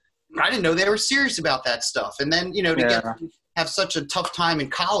know they were serious about that stuff. And then, have such a tough time in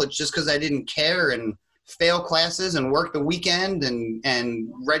college just because I didn't care and fail classes and work the weekend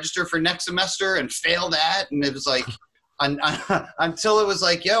and register for next semester and fail that. And it was like, until it was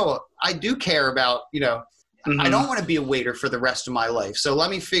like, yo, I do care about, I don't want to be a waiter for the rest of my life. So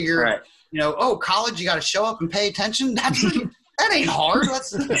let me figure, college, you got to show up and pay attention. That ain't hard. Let's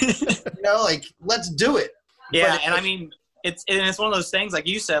do it. Yeah, and it's one of those things, like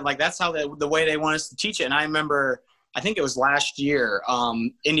you said, like that's how the way they want us to teach it. And I remember, I think it was last year,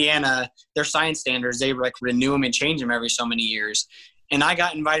 Indiana, their science standards, they like renew them and change them every so many years. And I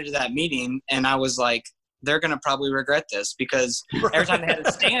got invited to that meeting, and I was like, they're going to probably regret this, because every time they had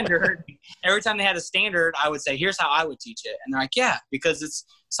a standard, I would say, here's how I would teach it. And they're like, yeah, because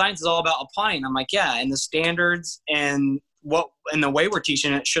science is all about applying. I'm like, yeah, and the standards and the way we're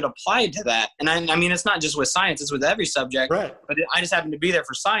teaching it should apply to that. And it's not just with science, it's with every subject. Right. But I just happened to be there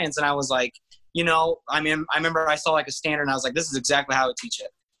for science, and I was like, I remember I saw like a standard, and I was like, this is exactly how I would teach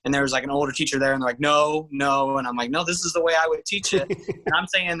it. and there was like an older teacher there, and they're like, no. And I'm like, no, this is the way I would teach it. And I'm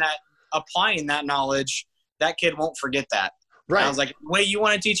saying that applying that knowledge, that kid won't forget that. Right. I was like, the way you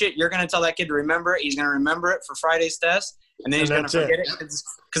want to teach it, you're going to tell that kid to remember it. He's going to remember it for Friday's test, and then he's going to forget it.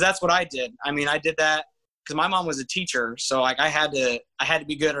 Because that's what I did. I mean, I did that because my mom was a teacher, so like I had to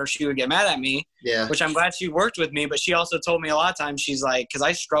be good or she would get mad at me. Yeah. Which I'm glad she worked with me, but she also told me a lot of times, she's like, because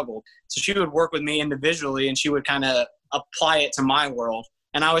I struggled, so she would work with me individually and she would kind of apply it to my world.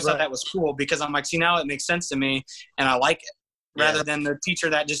 And I always thought that was cool because I'm like, see, now it makes sense to me and I like it. Rather than the teacher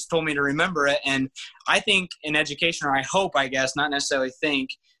that just told me to remember it. And I think in education, or I hope, I guess, not necessarily think,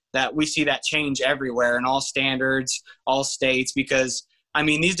 that we see that change everywhere in all standards, all states, because, I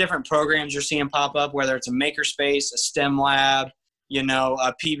mean, these different programs you're seeing pop up, whether it's a makerspace, a STEM lab, you know,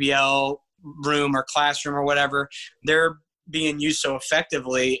 a PBL room or classroom or whatever, they're being used so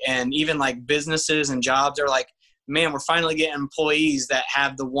effectively. And even like businesses and jobs are like, man, we're finally getting employees that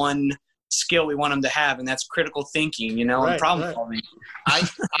have the one skill we want them to have, and that's critical thinking, you know, and problem solving.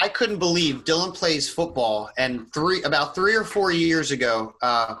 I couldn't believe Dylan plays football, and about 3 or 4 years ago,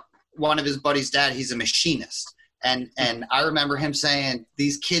 one of his buddies' dad, he's a machinist, and I remember him saying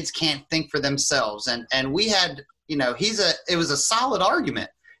these kids can't think for themselves, and we had, you know, it was a solid argument,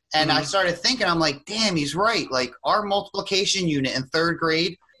 and I started thinking, I'm like, damn, he's right. Like our multiplication unit in 3rd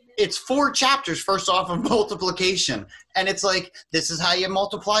grade, it's 4 chapters first off of multiplication. And it's like, this is how you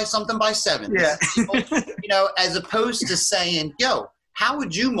multiply something by 7. Yeah. You know, as opposed to saying, yo, how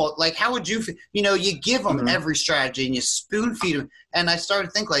would you, you know, you give them every strategy and you spoon feed them. And I started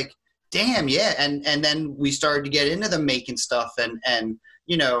to think like, damn, yeah. And then we started to get into the making stuff and,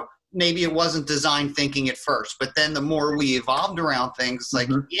 you know, maybe it wasn't design thinking at first, but then the more we evolved around things, like,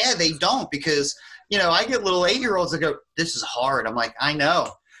 yeah, they don't, because, you know, I get little 8-year-olds that go, this is hard. I'm like, I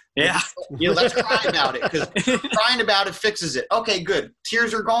know. Yeah. You know, let's cry about it, because crying about it fixes it. Okay, good.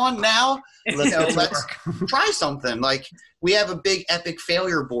 Tears are gone now. Let's try something. Like we have a big epic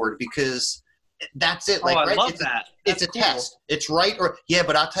failure board because that's it. Like, I love that. It's a test. It's right or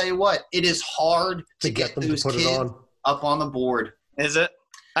but I'll tell you what, it is hard to get those kids up on the board. Is it?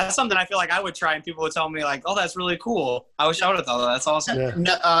 That's something I feel like I would try, and people would tell me like, "Oh, that's really cool." I wish I would have thought that. That's awesome. Yeah.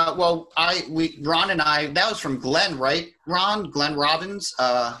 No, Ron and I, that was from Glenn, right? Glenn Robbins,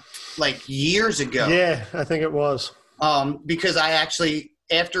 like years ago. Yeah, I think it was. Because I actually,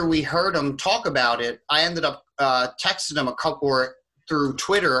 after we heard him talk about it, I ended up texting him through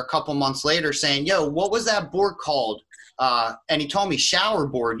Twitter a couple months later saying, "Yo, what was that board called?" And he told me shower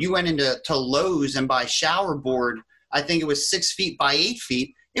board. You went into Lowe's and buy shower board. I think it was 6 feet by 8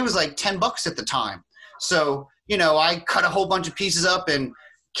 feet. It was like $10 at the time. So, you know, I cut a whole bunch of pieces up and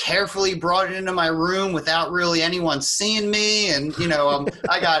carefully brought it into my room without really anyone seeing me. And, you know,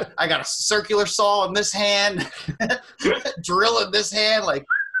 I got a circular saw in this hand, drill in this hand, like,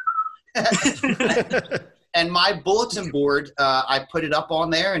 and my bulletin board, I put it up on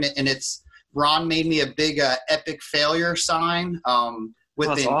there, and it's, Ron made me a big epic failure sign.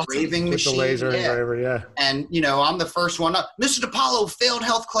 With the engraving machine. With the laser engraver, And, you know, I'm the first one up. Mr. DiPaolo failed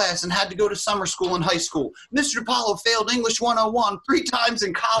health class and had to go to summer school in high school. Mr. DiPaolo failed English 101 3 times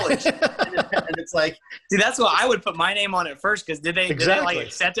in college. and it's like... See, that's what I would put my name on it first, because did they like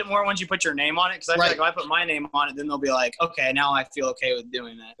accept it more once you put your name on it? Because I feel like if I put my name on it, then they'll be like, okay, now I feel okay with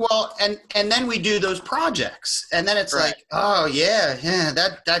doing that. Well, and then we do those projects. And then it's like, oh, yeah,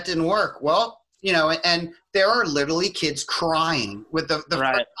 that didn't work. Well, you know, and there are literally kids crying with the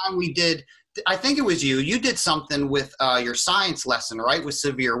first time we did, I think it was you did something with your science lesson, right? With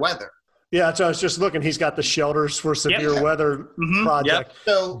severe weather. Yeah. So I was just looking, he's got the shelters for severe weather project. Yep.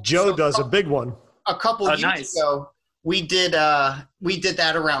 So Joe does a big one. A couple years ago, we did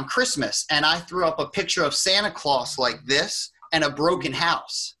that around Christmas, and I threw up a picture of Santa Claus like this and a broken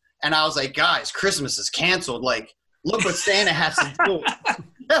house. And I was like, guys, Christmas is canceled. Like, look what Santa has to do.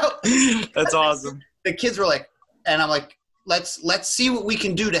 That's awesome. The kids were like, and I'm like, let's see what we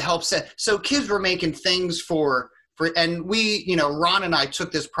can do to help set. So kids were making things for, and we, you know, Ron and I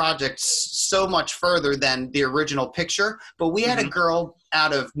took this project so much further than the original picture, but we had a girl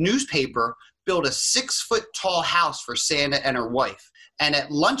out of newspaper build a 6-foot tall house for Santa and her wife. And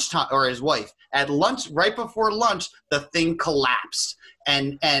at lunchtime, or his wife, at lunch, right before lunch, the thing collapsed.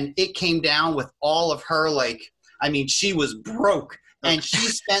 And it came down with all of her, like, I mean, she was broke. And she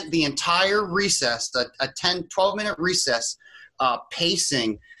spent the entire recess, a 10, 12-minute recess,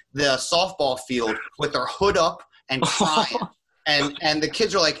 pacing the softball field with her hood up and crying. And the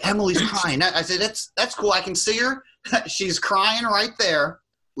kids are like, Emily's crying. I said, that's cool. I can see her. She's crying right there.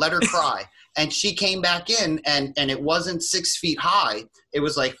 Let her cry. And she came back in, and it wasn't 6 feet high. It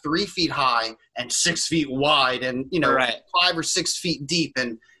was like 3 feet high and 6 feet wide and, you know, 5 or 6 feet deep.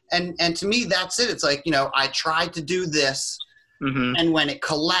 And And to me, that's it. It's like, I tried to do this, and when it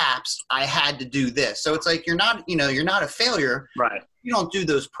collapsed, I had to do this. So it's like, you're not a failure. Right. You don't do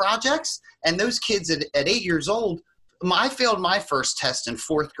those projects. And those kids at 8 years old, I failed my first test in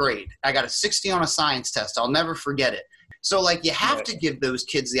 4th grade. I got a 60 on a science test. I'll never forget it. So like, you have to give those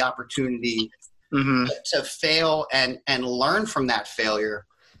kids the opportunity to fail and learn from that failure.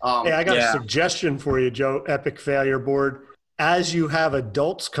 Hey, I got a suggestion for you, Joe, Epic Failure Board. As you have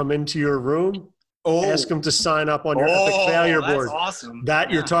adults come into your room, ask them to sign up on your Epic Failure Board. That's awesome.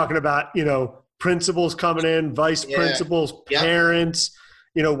 You're talking about, principals coming in, vice principals, parents.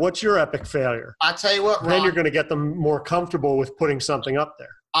 What's your epic failure? I'll tell you what, Ron, then you're going to get them more comfortable with putting something up there.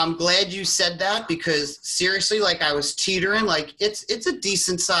 I'm glad you said that, because seriously, like, I was teetering, like, it's a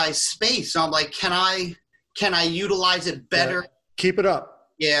decent sized space. So I'm like, can I utilize it better? Yeah. Keep it up.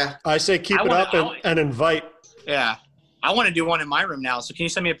 Yeah. I say keep it up and invite. Yeah. I want to do one in my room now. So can you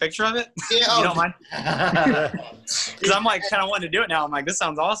send me a picture of it? Yeah. You don't mind? Because I'm like kind of wanting to do it now. I'm like, this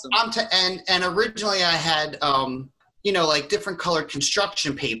sounds awesome. And originally I had, like different colored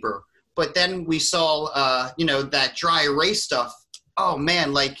construction paper, but then we saw, that dry erase stuff. Oh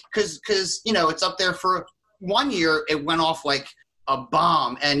man, like, cause it's up there for 1 year. It went off like a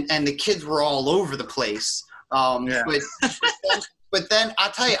bomb, and the kids were all over the place. But then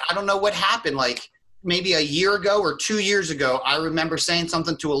I'll tell you, I don't know what happened. Like, maybe a year ago or 2 years ago, I remember saying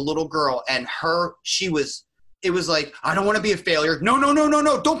something to a little girl, and it was like, I don't want to be a failure. No,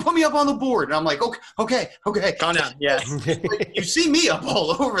 don't put me up on the board. And I'm like, okay. Calm down. Yeah. Like, you see me up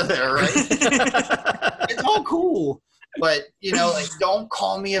all over there, right? It's all cool. But, like, don't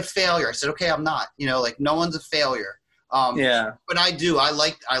call me a failure. I said, okay, I'm not, like, no one's a failure. But I do. I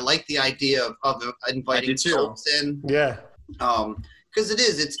like the idea of inviting adults in. Yeah. Because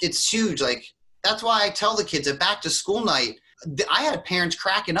it's huge. Like, that's why I tell the kids at back to school night, I had parents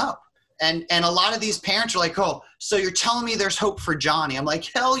cracking up. And a lot of these parents are like, oh, so you're telling me there's hope for Johnny? I'm like,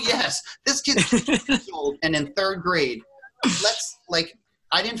 hell yes. This kid's 2 years old and in 3rd grade.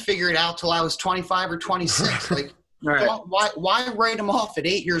 I didn't figure it out till I was 25 or 26. Like, right. Why write them off at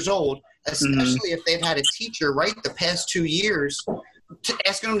 8 years old, especially if they've had a teacher, right, the past 2 years,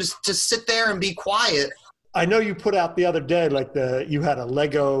 asking them to sit there and be quiet. I know you put out the other day, like you had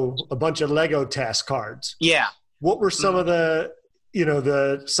a bunch of Lego task cards. Yeah. What were some of the,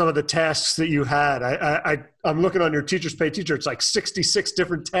 some of the tasks that you had? I'm looking on your Teachers Pay Teacher. It's like 66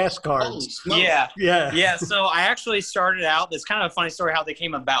 different task cards. Yeah. So I actually started out, it's kind of a funny story how they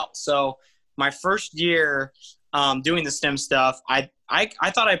came about. So my first year doing the STEM stuff, I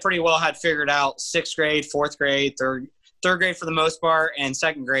thought I pretty well had figured out 6th grade, 4th grade, third grade for the most part, and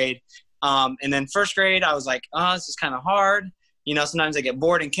 2nd grade. And then 1st grade, I was like, oh, this is kind of hard. Sometimes I get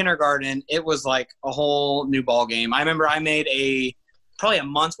bored. In kindergarten. It was like a whole new ball game. I remember I made probably a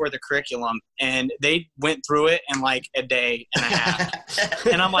month's worth of curriculum, and they went through it in like a day and a half.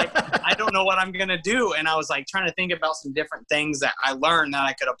 And I'm like, I don't know what I'm going to do. And I was like trying to think about some different things that I learned that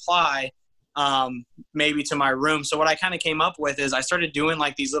I could apply maybe to my room. So what I kind of came up with is I started doing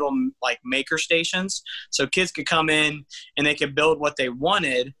like these little like maker stations. So kids could come in and they could build what they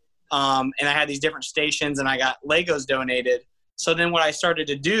wanted. And I had these different stations, and I got Legos donated. So then what I started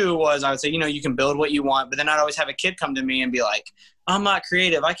to do was I would say, you can build what you want, but then I'd always have a kid come to me and be like, I'm not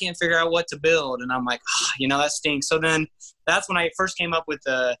creative. I can't figure out what to build. And I'm like, that stinks. So then that's when I first came up with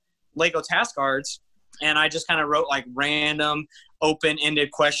the Lego task cards, and I just kind of wrote like random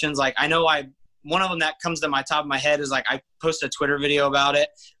open-ended questions. Like one of them that comes to my top of my head is like, I posted a Twitter video about it.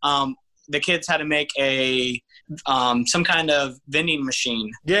 The kids had to make some kind of vending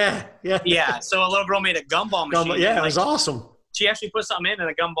machine. Yeah. So a little girl made a gumball machine. It was awesome. She actually put something in, and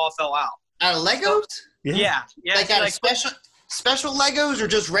a gumball fell out. Out of Legos? Yeah. Like out of special Legos or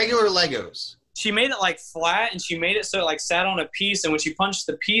just regular Legos? She made it like flat, and she made it so it like sat on a piece, and when she punched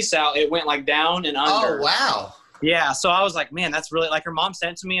the piece out, it went like down and under. Oh, wow. Yeah, so I was like, man, that's really, like, her mom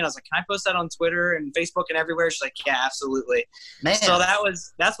sent it to me, and I was like, can I post that on Twitter and Facebook and everywhere? She's like, yeah, absolutely. Man. So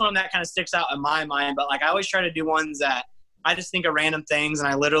that's one that kind of sticks out in my mind, but like I always try to do ones that I just think of random things, and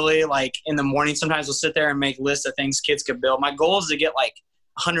I literally, like, in the morning sometimes will sit there and make lists of things kids could build. My goal is to get like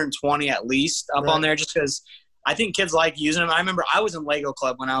 120 at least up on there, just because I think kids like using them. I remember I was in Lego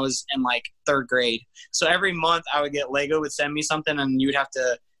Club when I was in like 3rd grade. So every month I would get Lego would send me something, and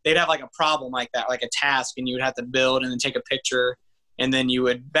they'd have like a problem like that, like a task, and you would have to build and then take a picture, and then you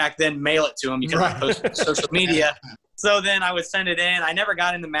would back then mail it to them. You could post it on social media. So then I would send it in. I never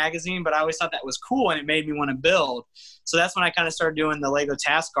got in the magazine, but I always thought that was cool, and it made me want to build. So that's when I kind of started doing the Lego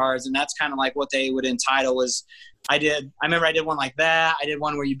task cards, and that's kind of like what they would entitle was I remember I did one like that. I did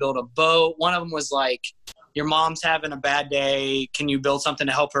one where you build a boat. One of them was like your mom's having a bad day. Can you build something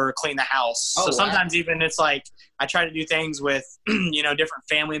to help her clean the house? Oh, so wow. sometimes even it's like I try to do things with, different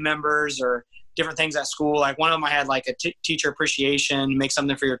family members or different things at school. Like one of them I had like a teacher appreciation, make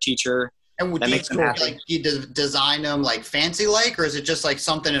something for your teacher. And would That you, makes them happy. like, you design them like fancy like, or is it just like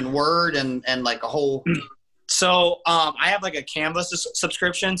something in Word and like a whole? So I have like a Canva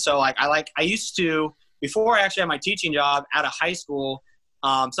subscription. So like I used to, before I actually had my teaching job out of high school,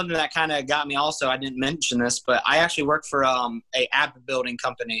 something that kind of got me also, I didn't mention this, but I actually worked for a app building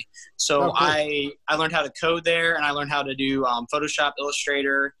company. So Oh, cool. I learned how to code there, and I learned how to do Photoshop,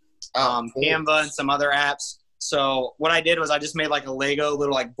 Illustrator, Cool. Canva, and some other apps. So what I did was I just made like a Lego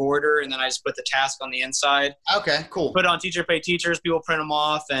little like border, and then I just put the task on the inside. Okay, cool. Put it on Teacher Pay Teachers. People print them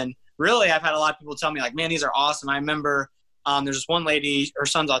off, and really I've had a lot of people tell me like, man, these are awesome. I remember there's this one lady, her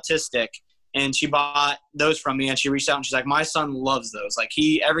son's autistic, and she bought those from me, and she reached out and she's like, my son loves those. Like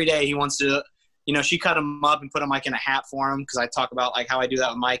every day he wants to, she cut them up and put them like in a hat for him, because I talk about like how I do that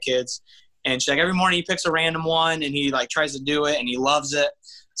with my kids. And she's like, every morning he picks a random one and he like tries to do it and he loves it.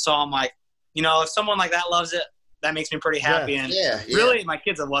 So I'm like, if someone like that loves it, that makes me pretty happy. And really my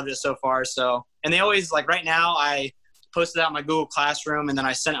kids have loved it so far. So, and they always like, right now I posted out in my Google Classroom, and then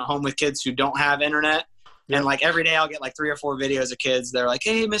I sent it home with kids who don't have internet. And like every day I'll get like 3 or 4 videos of kids. They're like,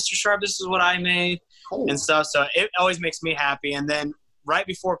 hey, Mr. Sharp, this is what I made and stuff. So it always makes me happy. And then right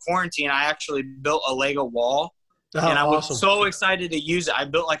before quarantine, I actually built a Lego wall. And I was so excited to use it. I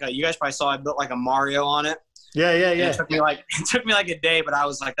built like you guys probably saw, I built like a Mario on it. Yeah. It took me like a day, but I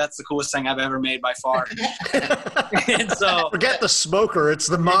was like, that's the coolest thing I've ever made by far. And so Forget the smoker. It's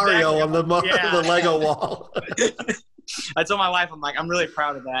the Mario on the Lego wall. I told my wife, I'm like, I'm really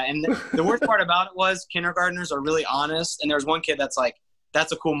proud of that. And the worst part about it was kindergartners are really honest. And there was one kid that's like,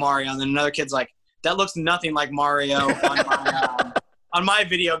 that's a cool Mario. And then another kid's like, that looks nothing like Mario on my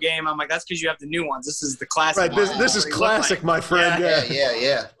video game. I'm like, that's because you have the new ones. This is the classic. Right. This is classic, like. My friend.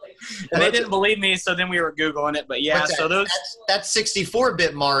 Yeah. And they didn't believe me, so then we were Googling it. But yeah, so that's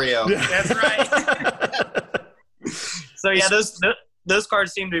 64-bit Mario. Yeah. That's right. So yeah, those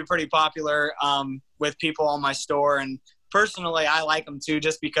cards seem to be pretty popular with people on my store, and personally I like them too,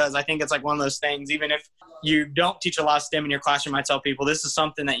 just because I think it's like one of those things, even if you don't teach a lot of STEM in your classroom, I tell people this is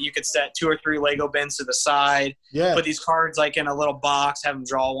something that you could set 2 or 3 Lego bins to the side, put these cards like in a little box, have them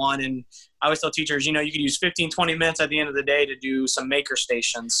draw one. And I always tell teachers, you could use 15-20 minutes at the end of the day to do some maker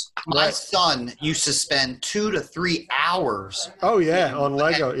stations. My son used to spend 2 to 3 hours. Oh yeah, on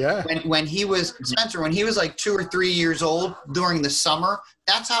Lego. Yeah. When he was Spencer, when he was like 2 or 3 years old during the summer,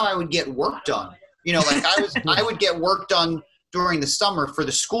 that's how I would get work done. Like I would get work done during the summer for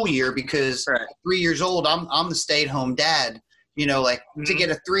the school year, because at 3 years old, I'm the stay-at-home dad. To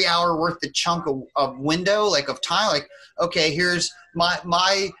get a 3 hour worth of chunk of window, like of time, like, okay, here's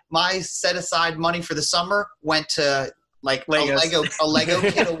my set aside money for the summer went to like a Lego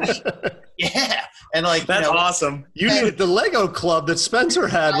kit a week. Yeah. And like, that's awesome. You needed the Lego club that Spencer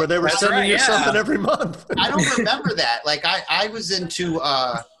had where they were sending you something every month. I don't remember that. Like I was into,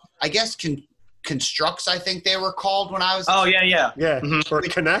 I guess Constructs, I think they were called when I was. Oh yeah. Mm-hmm. Or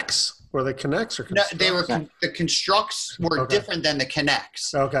Connects. Were they Connects or Constructs? No, they were the Constructs were different than the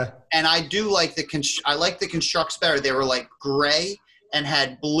Connects. Okay. And I do like I like the Constructs better. They were like gray and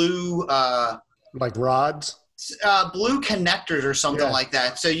had blue like rods. Blue connectors or something like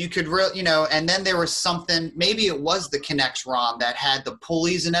that. So you could and then there was something, maybe it was the Connects ROM that had the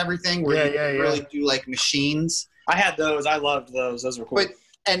pulleys and everything where you could really do like machines. I had those. I loved those. Those were cool.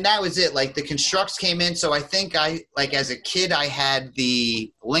 And that was it. Like the Constructs came in. So I think as a kid, I had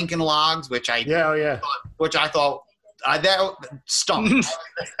the Lincoln Logs, which I thought that stunk.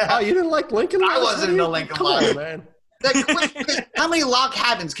 Oh, you didn't like Lincoln Logs? I wasn't into Lincoln Logs. On, man. How many log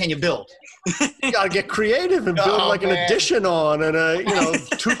cabins can you build? You gotta get creative and build an addition on and a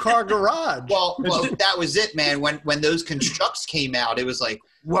 2-car garage. Well, that was it, man. When those Constructs came out, it was like,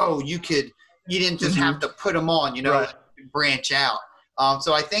 whoa, you didn't just have to put them on, branch out.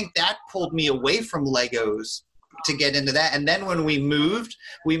 So I think that pulled me away from Legos to get into that. And then when we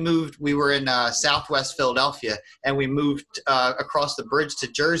were in Southwest Philadelphia, and we moved across the bridge to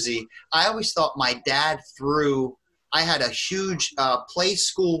Jersey. I always thought my dad I had a huge play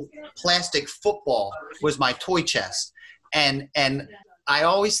school plastic football was my toy chest. And I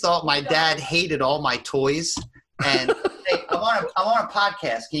always thought my dad hated all my toys. And hey, I'm on a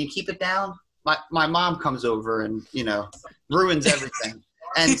podcast. Can you keep it down? My mom comes over and, ruins everything.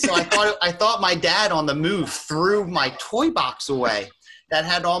 And so I thought my dad on the move threw my toy box away that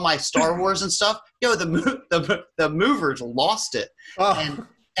had all my Star Wars and stuff. The movers lost it. Oh.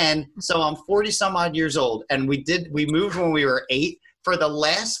 And so I'm 40 some odd years old, and we moved when we were 8. for the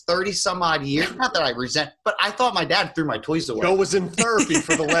last 30 some odd years, not that I resent, but I thought my dad threw my toys away. Joe was in therapy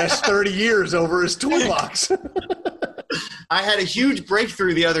for the last 30 years over his toy box. I had a huge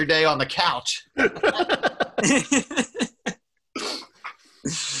breakthrough the other day on the couch.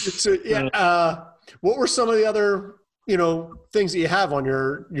 So, what were some of the other, things that you have on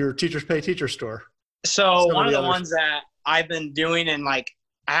your Teachers Pay Teacher store? So one of the ones that I've been doing and I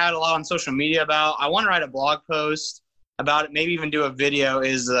had a lot on social media about, I want to write a blog post about it, maybe even do a video,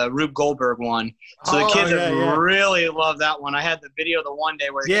 is the Rube Goldberg one. So the kids really love that one. I had the video the one day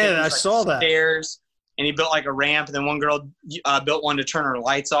where the kid was, saw that. Stairs, and he built a ramp, and then one girl built one to turn her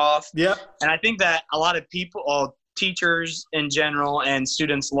lights off. Yep. And I think that a lot of people, teachers in general and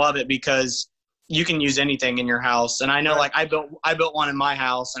students love it because you can use anything in your house. And I know I built one in my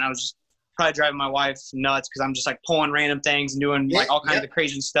house, and I was just probably driving my wife nuts because I'm just pulling random things and doing all kinds of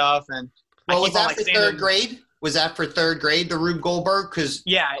crazy stuff. And was that for third grade? Was that for third grade, the Rube Goldberg? Because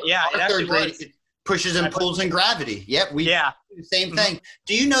it actually third grade, it pushes and pulls in gravity. Yep, we do the same thing.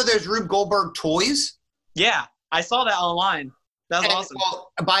 Do you know there's Rube Goldberg toys? Yeah, I saw that online. That's awesome.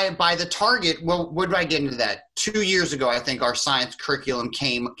 Well, by the Target, what did I get into that? 2 years ago, I think our science curriculum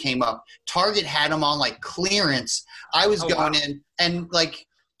came up. Target had them on clearance. I was going in and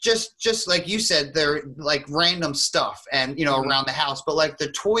just like you said, they're random stuff and around the house. But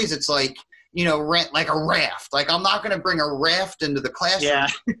the toys, it's rent like a raft. I'm not going to bring a raft into the classroom,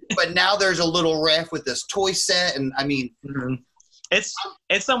 but now there's a little raft with this toy set, and I mean, it's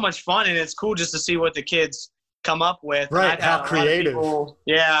so much fun, and it's cool just to see what the kids come up with. Right, how creative.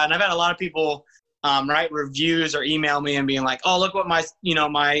 And I've had a lot of people write reviews or email me and being like, "Oh, look what my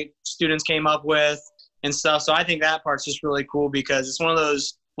students came up with," and stuff. So I think that part's just really cool because it's one of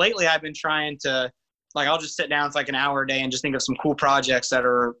those. Lately, I've been trying to. I'll just sit down for an hour a day and just think of some cool projects that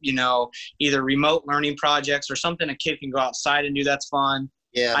are, either remote learning projects or something a kid can go outside and do that's fun.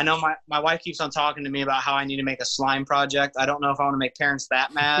 Yeah. I know my wife keeps on talking to me about how I need to make a slime project. I don't know if I want to make parents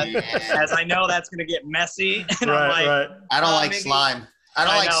that mad, as I know that's going to get messy. And right. I don't like slime. I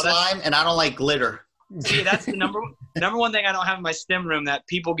don't like slime, and I don't like glitter. See, that's the number one thing I don't have in my STEM room that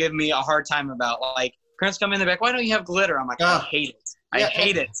people give me a hard time about. Parents come in, they're like, "Why don't you have glitter?" I'm like, I hate it. I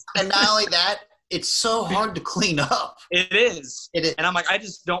hate it. And not only that, it's so hard to clean up. It is. And I'm like, I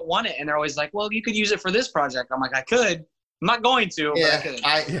just don't want it. And they're always like, well, you could use it for this project. I'm like, I could. I'm not going to, but I could.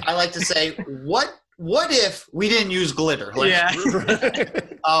 I like to say, what if we didn't use glitter?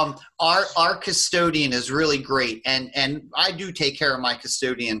 Our custodian is really great. And I do take care of my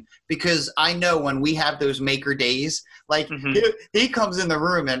custodian because I know when we have those maker days, he comes in the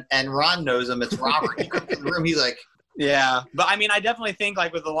room and Ron knows him. It's Robert. He comes in the room. He's like, yeah, but I mean, I definitely think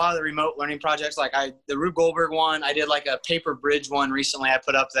with a lot of the remote learning projects, the Rube Goldberg one, I did a paper bridge one recently I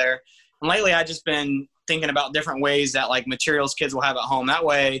put up there. And lately I've just been thinking about different ways that materials kids will have at home. That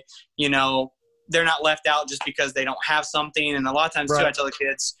way, they're not left out just because they don't have something. And a lot of times too, I tell the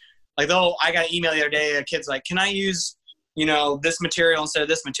kids, I got an email the other day, a kid's like, can I use, this material instead of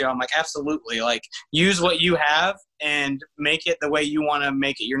this material? I'm like, absolutely. Use what you have and make it the way you want to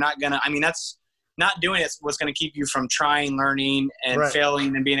make it. You're not going to, that's, not doing it is what's going to keep you from trying, learning, and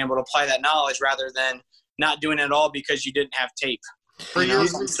failing and being able to apply that knowledge rather than not doing it at all because you didn't have tape. For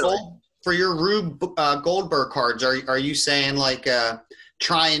your Rube Goldberg cards, are you saying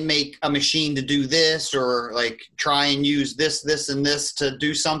try and make a machine to do this or try and use this, and this to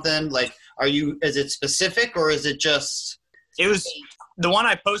do something? Is it specific or is it just? It was the one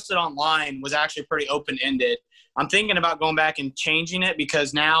I posted online was actually pretty open-ended. I'm thinking about going back and changing it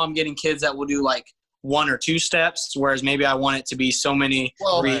because now I'm getting kids that will do 1 or 2 steps, whereas maybe I want it to be so many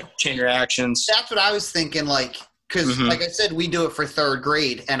chain reactions. That's what I was thinking, because like I said, we do it for third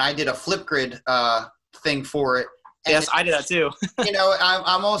grade, and I did a Flipgrid thing for it. And yes, I did that too.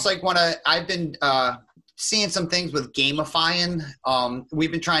 I'm almost I've been seeing some things with gamifying.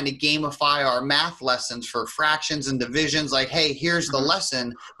 We've been trying to gamify our math lessons for fractions and divisions. Hey, here's the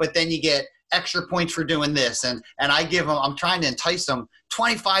lesson, but then you get extra points for doing this. And I give them, I'm trying to entice them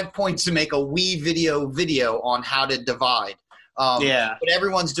 25 points to make a Wii video on how to divide. But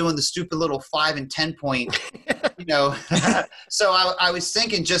everyone's doing the stupid little 5 and 10 point, So I was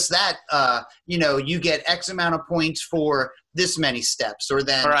thinking just that, you get X amount of points for this many steps, or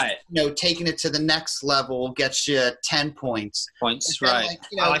then, taking it to the next level gets you 10 points. Then,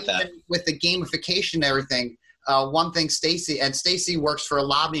 I like that. With the gamification and everything, one thing Stacy works for a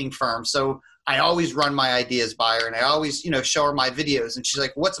lobbying firm, so I always run my ideas by her, and I always, show her my videos, and she's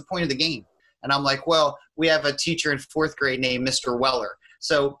like, what's the point of the game? And I'm like, well, we have a teacher in 4th grade named Mr. Weller.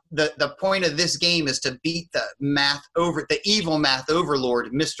 So the point of this game is to beat the evil math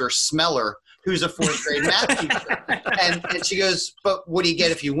overlord, Mr. Smeller, who's a fourth grade math teacher. And she goes, but what do you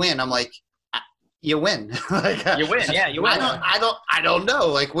get if you win? I'm like, you win. Like, You win, yeah, you win. I don't know.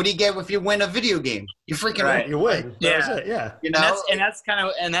 Like, what do you get if you win a video game? You freaking Right. win. You win. Yeah. That was it, yeah. You know? And that's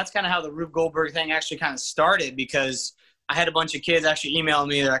kind of how the Rube Goldberg thing actually kind of started, because I had a bunch of kids actually email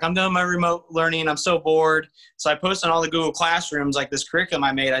me. They're like, I'm doing my remote learning. I'm so bored. So I posted on all the Google Classrooms, like this curriculum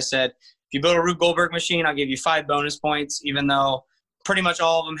I made. I said, if you build a Rube Goldberg machine, I'll give you 5 bonus points, even though pretty much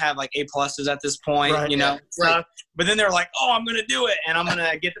all of them have like A+ at this point, Right, you know. yeah, right. But then they're like, oh, I'm going to do it. And I'm going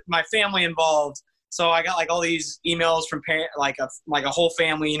to get my family involved. So I got like all these emails from like a whole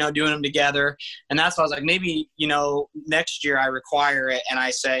family, you know, doing them together. And that's why I was like, maybe, you know, next year I require it and I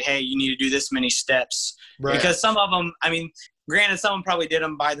say, hey, you need to do this many steps. Right. Because some of them, I mean, granted, some of them probably did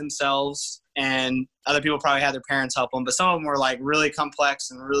them by themselves and other people probably had their parents help them. But some of them were like really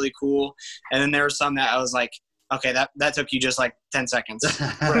complex and really cool. And then there were some that I was like, okay, that took you just like 10 seconds.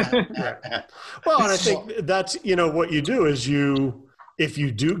 Right. Well, and I think that's, you know, what you do is if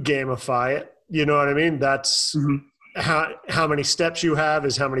you do gamify it, you know what I mean? That's how many steps you have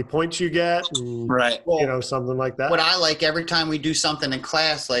is how many points you get. And, Right. you know, something like that. What I like every time we do something in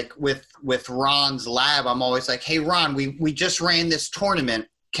class, like with Ron's lab, I'm always like, hey, Ron, we just ran this tournament.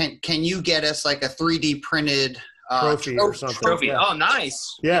 Can you get us like a 3D printed trophy or something? Trophy. Yeah. Oh,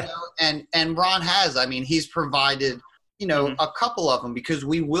 nice. Yeah. You know, and Ron has, I mean, he's provided, you know, a couple of them, because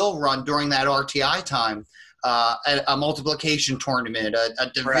we will run during that RTI time a multiplication tournament, a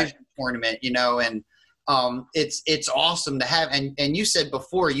division tournament, you know, and it's awesome to have. And you said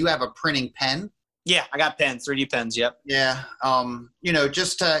before you have a printing pen. Yeah, I got pens, 3D pens. Yep. Yeah. You know,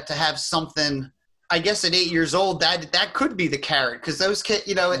 just to have something, I guess at 8 years old, that could be the carrot, because those kids,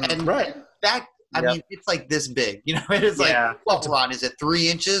 you know, and that, I mean, it's like this big, you know, it's like, what, Ron, is it 3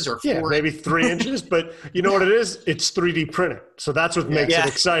 inches or 4? Yeah, maybe 3 inches, but you know what it is? It's 3D printed. So that's what makes it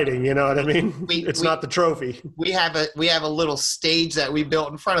exciting. You know what I mean? It's not the trophy. We have a little stage that we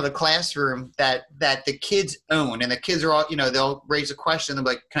built in front of the classroom that the kids own, and the kids are all, you know, they'll raise a question. They'll be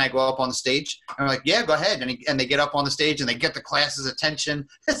like, can I go up on the stage? And we're like, yeah, go ahead. And they get up on the stage and they get the class's attention.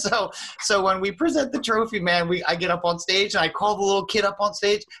 So when we present the trophy, man, I get up on stage and I call the little kid up on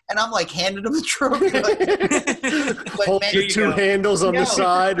stage and I'm like handing him the trophy. Hold the 2 handles on the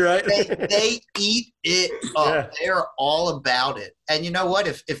side, right? They eat it up. Yeah. They're all about it. And you know what?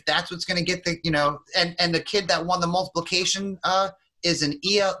 If that's what's going to get the, you know, and the kid that won the multiplication is an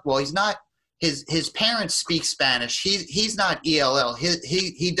EL. Well, he's not. His parents speak Spanish. He's not ELL.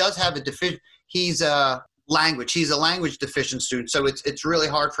 He does have a deficient. He's a language. He's a language deficient student. So it's really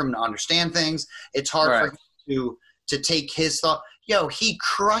hard for him to understand things. It's hard for him to take his thought. Yo, he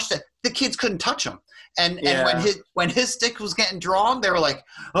crushed it. The kids couldn't touch him. And when his stick was getting drawn, they were like,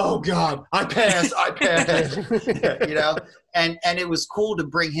 "Oh God, I passed, you know. And it was cool to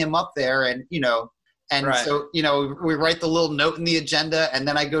bring him up there, and you know, so you know, we write the little note in the agenda, and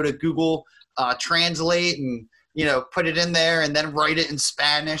then I go to Google Translate and you know put it in there, and then write it in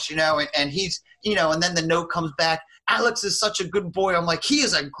Spanish, you know, and he's you know, and then the note comes back. Alex is such a good boy. I'm like, he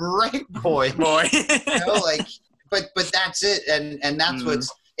is a great boy, you know, like, but that's it, and that's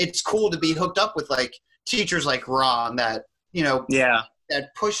what's. It's cool to be hooked up with like teachers like Ron that, you know,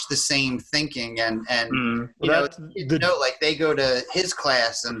 that push the same thinking and you know, like they go to his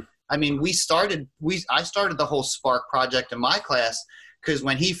class. And I mean, I started the whole Spark project in my class because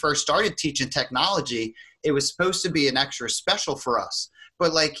when he first started teaching technology, it was supposed to be an extra special for us.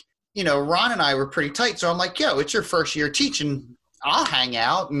 But like, you know, Ron and I were pretty tight. So I'm like, yo, it's your first year teaching. I'll hang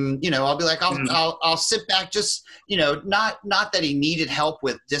out and, you know, I'll be like, I'll sit back, just, you know, not that he needed help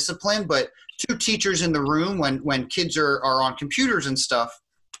with discipline, but 2 teachers in the room when kids are on computers and stuff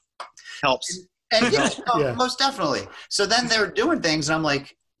helps. And most definitely. So then they're doing things and I'm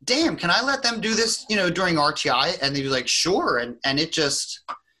like, damn, can I let them do this, you know, during RTI? And they were like, sure. And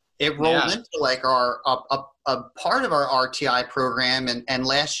it rolled into like a part of our RTI program. And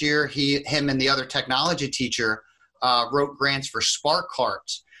last year him and the other technology teacher, wrote grants for Spark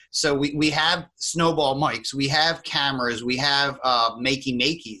carts. So we have snowball mics, we have cameras, we have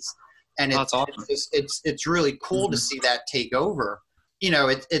makey-makeys. And that's awesome. It's really cool to see that take over. You know,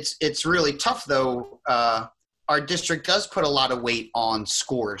 it's really tough though. Our district does put a lot of weight on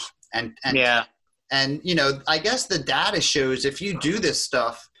scores and you know, I guess the data shows if you do this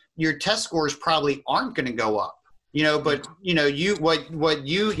stuff, your test scores probably aren't going to go up. You know, but you know, you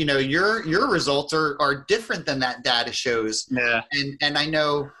know, your results are different than that data shows. Yeah. And I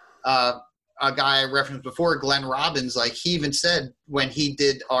know a guy I referenced before, Glenn Robbins, like he even said when he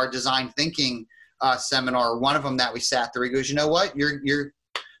did our design thinking seminar, one of them that we sat there, he goes, you know what, your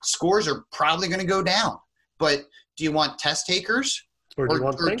scores are probably going to go down, but do you want test takers Or do you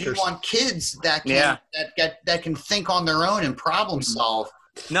want do you thinkers? want kids that can that can think on their own and problem solve?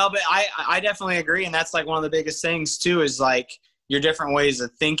 No, but I definitely agree, and that's like one of the biggest things too is like your different ways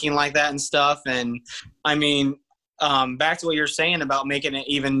of thinking like that and stuff. And I mean, back to what you're saying about making it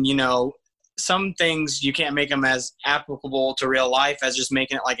even, you know, some things you can't make them as applicable to real life as just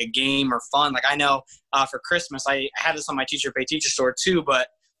making it like a game or fun. Like I know for Christmas, I had this on my Teacher Pay Teacher store too, but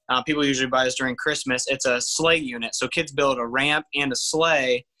people usually buy this during Christmas. It's a sleigh unit. So kids build a ramp and a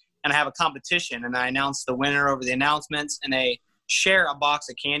sleigh, and I have a competition, and I announce the winner over the announcements, and they share a box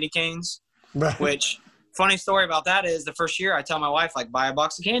of candy canes, Right. which funny story about that is the first year I tell my wife, like, buy a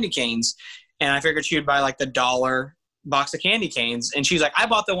box of candy canes. And I figured she would buy like the $1 box of candy canes. And she's like, I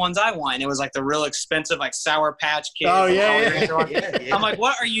bought the ones I want. And it was like the real expensive, like Sour Patch Kids. Oh, Yeah. I'm like,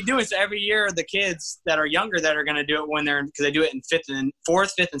 what are you doing? So every year the kids that are younger that are going to do it when they're, because they do it in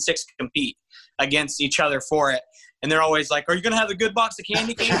fourth, fifth, and sixth compete against each other for it. And they're always like, are you going to have a good box of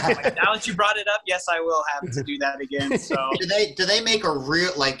candy canes? I'm like, now that you brought it up, yes, I will have to do that again. So Do they make a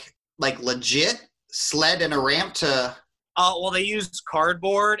real like legit sled and a ramp to? well, they use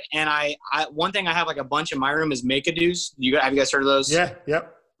cardboard, and I one thing I have like a bunch in my room is Make-A-Do's. Have you guys heard of those? Yeah.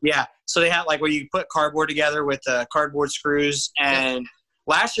 Yep. Yeah. So they have like where you put cardboard together with cardboard screws. And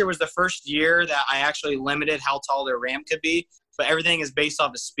last year was the first year that I actually limited how tall their ramp could be, but everything is based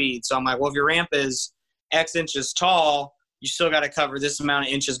off of speed. So I'm like, well, if your ramp is X inches tall, you still got to cover this amount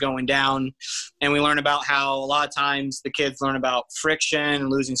of inches going down. And we learn about how a lot of times the kids learn about friction and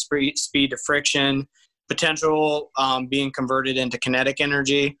losing speed to friction, potential being converted into kinetic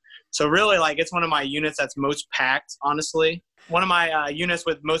energy. So really, like, it's one of my units that's most packed, honestly. One of my units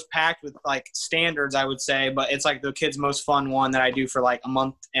with most packed with like standards, I would say, but it's like the kids' most fun one that I do for like a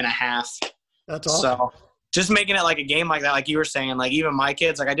month and a half. That's awesome. So just making it like a game like that, like you were saying, like even my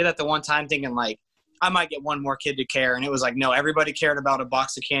kids, like I did at the one time thinking like I might get one more kid to care. And it was like, no, everybody cared about a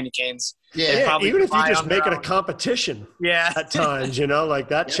box of candy canes. Yeah. Even if you just make it a competition at times, you know, like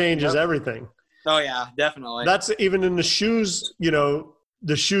that changes everything. Oh yeah, definitely. That's even in the shoes, you know,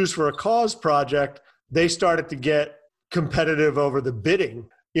 the Shoes for a Cause project, they started to get competitive over the bidding,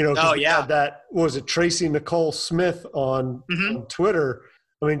 you know. Oh yeah. That was it. Tracy Nicole Smith on Twitter.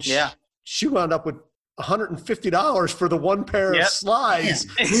 I mean, she wound up with $150 for the one pair of slides,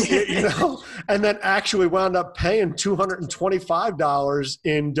 you know, and then actually wound up paying $225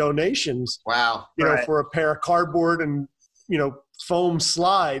 in donations. Wow. You know, for a pair of cardboard and, you know, foam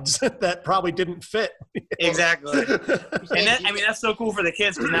slides that probably didn't fit. Exactly. And that, I mean, that's so cool for the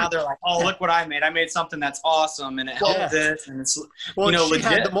kids because now they're like, oh, look what I made. I made something that's awesome and it helped this. And it's, well, you know, she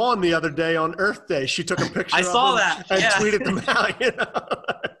legit. had them on the other day on Earth Day. She took a picture I of saw them that. and tweeted them out, you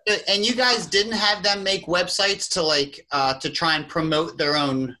know. And you guys didn't have them make websites to like to try and promote their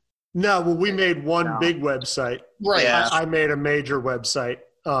own. No, well, we made one big website. Right. Yeah. I made a major website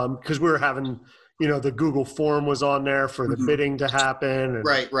because we were having, you know, the Google form was on there for the bidding to happen. And,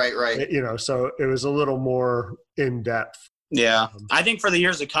 Right. you know, so it was a little more in depth. Yeah. I think for the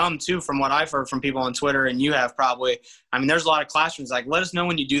years to come too, from what I've heard from people on Twitter and you have probably, I mean, there's a lot of classrooms like, let us know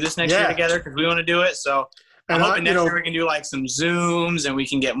when you do this next year together because we want to do it. So I'm hoping next year we can do like some Zooms and we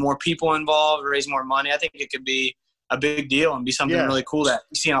can get more people involved, raise more money. I think it could be a big deal and be something really cool that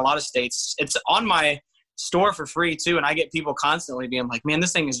you see in a lot of states. It's on my store for free too, and I get people constantly being like, man,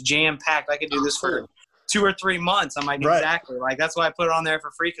 this thing is jam packed. I could do this for 2 or 3 months. I'm like, exactly. Like that's why I put it on there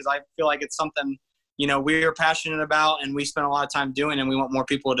for free because I feel like it's something, you know, we're passionate about and we spend a lot of time doing and we want more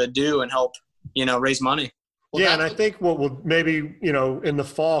people to do and help, you know, raise money. Well, and I think what we'll maybe, you know, in the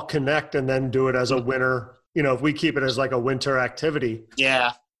fall connect and then do it as a winter, you know, if we keep it as like a winter activity,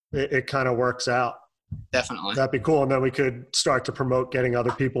 it kind of works out. Definitely. That'd be cool. And then we could start to promote getting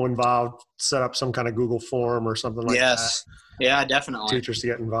other people involved, set up some kind of Google form or something like that. Yeah, definitely. Teachers to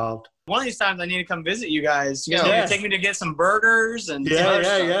get involved. One of these times I need to come visit you guys. You guys need to take me to get some burgers and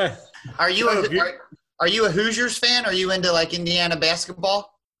Yeah. Are you a Hoosiers fan? Are you into like Indiana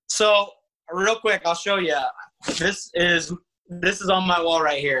basketball? So real quick, I'll show you. This is on my wall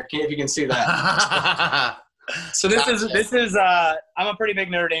right here. If you can see that. So this is I'm a pretty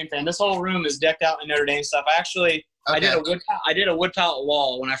big Notre Dame fan. This whole room is decked out in Notre Dame stuff. I actually I did a wood pallet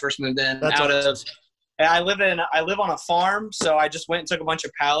wall when I first moved in. I live on a farm, so I just went and took a bunch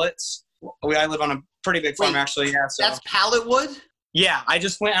of pallets. I live on a pretty big farm actually. Yeah, so that's pallet wood? Yeah, I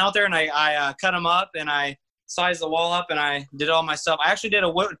just went out there and I cut them up and I sized the wall up and I did all my stuff. I actually did a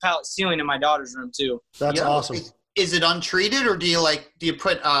wood pallet ceiling in my daughter's room too. That's awesome. Is it untreated or do you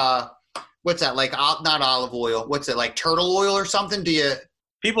put what's that, like not olive oil? What's it, like turtle oil or something? Do you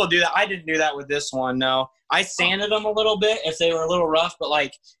People do that. I didn't do that with this one. No, I sanded them a little bit if they were a little rough, but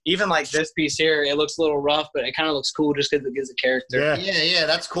like even like this piece here, it looks a little rough, but it kind of looks cool just because it gives a character. Yeah,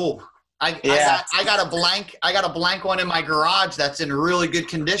 that's cool. I got a blank one in my garage that's in really good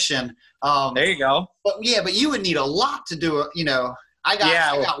condition. There you go. But you would need a lot to do it. You know, I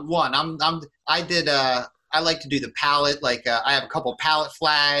got one. I like to do the palette. Like I have a couple palette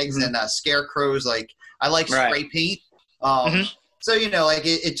flags and scarecrows. Like I like spray paint. So, you know, like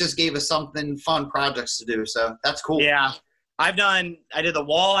it just gave us something fun projects to do. So that's cool. Yeah. I did the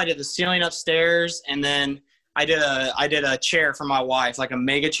wall, I did the ceiling upstairs, and then I did a chair for my wife, like a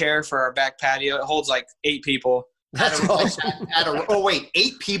mega chair for our back patio. It holds like 8 people. That's awesome.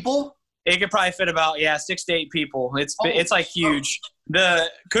 8 people? It could probably fit about 6 to 8 people. It's like huge. The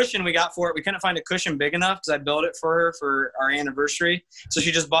cushion we got for it, we couldn't find a cushion big enough because I built it for her for our anniversary. So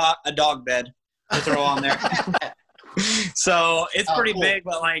she just bought a dog bed to throw on there. So it's pretty big,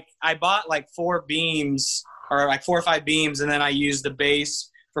 but like I bought like 4 beams or like 4 or 5 beams, and then I used the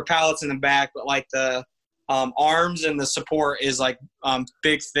base for pallets in the back. But like the arms and the support is like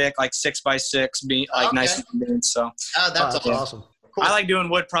big, thick, like 6x6, nice beams. So that's awesome. Cool. I like doing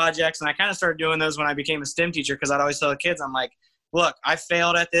wood projects, and I kind of started doing those when I became a STEM teacher because I'd always tell the kids, I'm like, look, I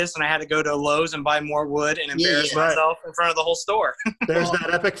failed at this, and I had to go to Lowe's and buy more wood and embarrass myself in front of the whole store. There's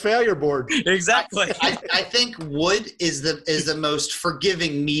that epic failure board. Exactly. I think wood is the most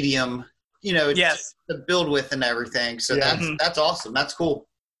forgiving medium, you know, to build with and everything. So that's awesome. That's cool.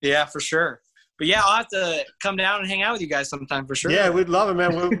 Yeah, for sure. But yeah, I'll have to come down and hang out with you guys sometime for sure. Yeah, we'd love it,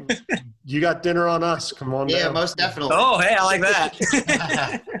 man. You got dinner on us. Come on down. Yeah, most definitely. Oh, hey, I like that.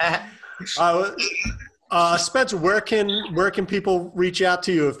 Spencer, where can people reach out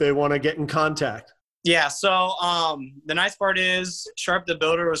to you if they want to get in contact? Yeah, so the nice part is Sharp the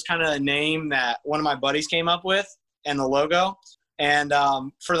Builder was kind of a name that one of my buddies came up with and the logo. And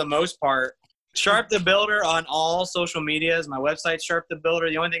for the most part, Sharp the Builder on all social media is my website, Sharp the Builder.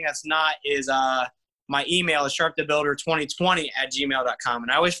 The only thing that's not is my email is sharpthebuilder2020@gmail.com. And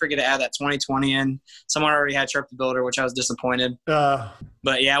I always forget to add that 2020 in. Someone already had Sharp the Builder, which I was disappointed.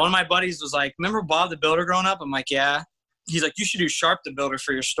 But yeah, one of my buddies was like, remember Bob the Builder growing up? I'm like, yeah. He's like, you should do Sharp the Builder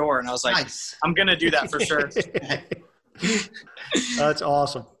for your store. And I was like, nice. I'm going to do that for sure. That's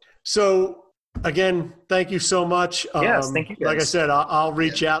awesome. So again, thank you so much. Yes, thank you guys. Like I said, I'll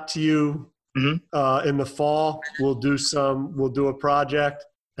reach out to you in the fall. We'll do a project,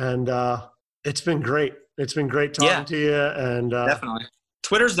 and it's been great. It's been great talking to you. And definitely.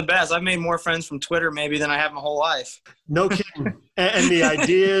 Twitter's the best. I've made more friends from Twitter maybe than I have my whole life. No kidding. and the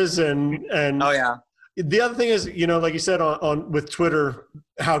ideas and oh yeah. The other thing is, you know, like you said on with Twitter,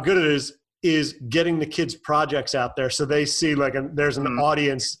 how good it is getting the kids' projects out there so they see like there's an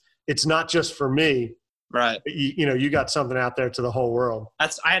audience. It's not just for me. Right. You know, you got something out there to the whole world. I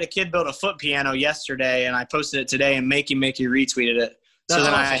had a kid build a foot piano yesterday, and I posted it today, and Makey retweeted it. So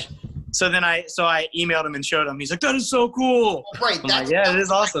then I emailed him and showed him. He's like, that is so cool. Right. That's it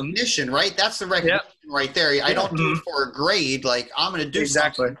is awesome. Recognition, right? That's the recognition right there. I don't do it for a grade. Like, I'm going to do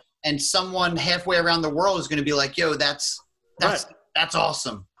something. And someone halfway around the world is going to be like, yo, that's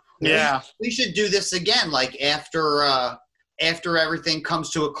awesome. Yeah. We should do this again, like after everything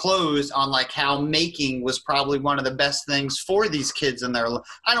comes to a close, on like how making was probably one of the best things for these kids in their life.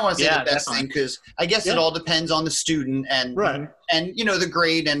 I don't want to say the best thing, because I guess it all depends on the student and you know, the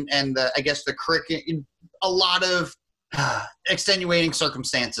grade and the, I guess the curriculum, a lot of extenuating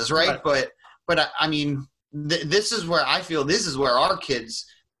circumstances, right? But I mean, this is where I feel this is where our kids,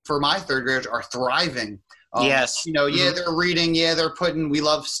 for my third graders, are thriving. Yes. You know, they're reading, they're putting, we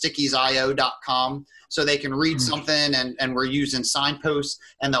love stickiesio.com. So they can read something, and we're using signposts,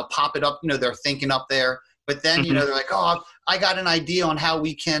 and they'll pop it up. You know, they're thinking up there. But then, you know, they're like, oh, I got an idea on how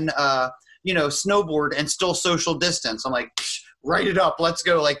we can, you know, snowboard and still social distance. I'm like, write it up. Let's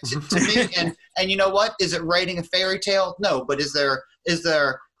go. Like to me, and you know what? Is it writing a fairy tale? No. But is there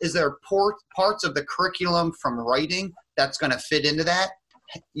parts of the curriculum from writing that's going to fit into that?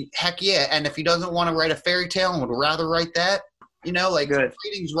 Heck yeah. And if he doesn't want to write a fairy tale and would rather write that, you know, like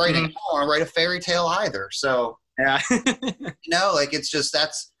writing's writing. I don't want to write a fairy tale either. So, you know, like it's just,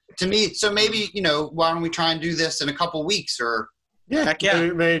 that's to me. So maybe, you know, why don't we try and do this in a couple weeks or.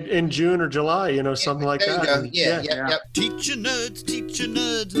 Made in June or July, you know, something like that. Yep. Teacher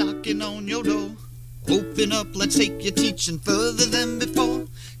nerds knocking on your door. Open up, let's take your teaching further than before.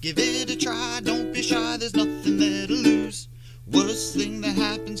 Give it a try, don't be shy, there's nothing there to lose. Worst thing that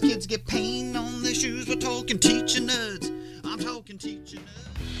happens, kids get pain on their shoes. We're talking teacher nerds. I'm talking teacher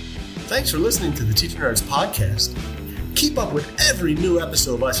nerds. Thanks for listening to the Teacher Nerds podcast. Keep up with every new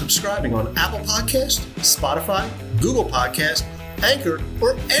episode by subscribing on Apple Podcasts, Spotify, Google Podcasts, Anchor,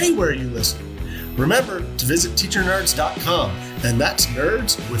 or anywhere you listen. Remember to visit teachernerds.com, and that's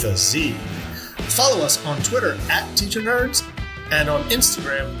nerds with a Z. Follow us on Twitter @TeacherNerds and on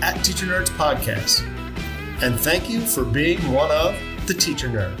Instagram @TeacherNerdsPodcast. And thank you for being one of the Teacher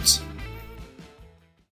Nerds.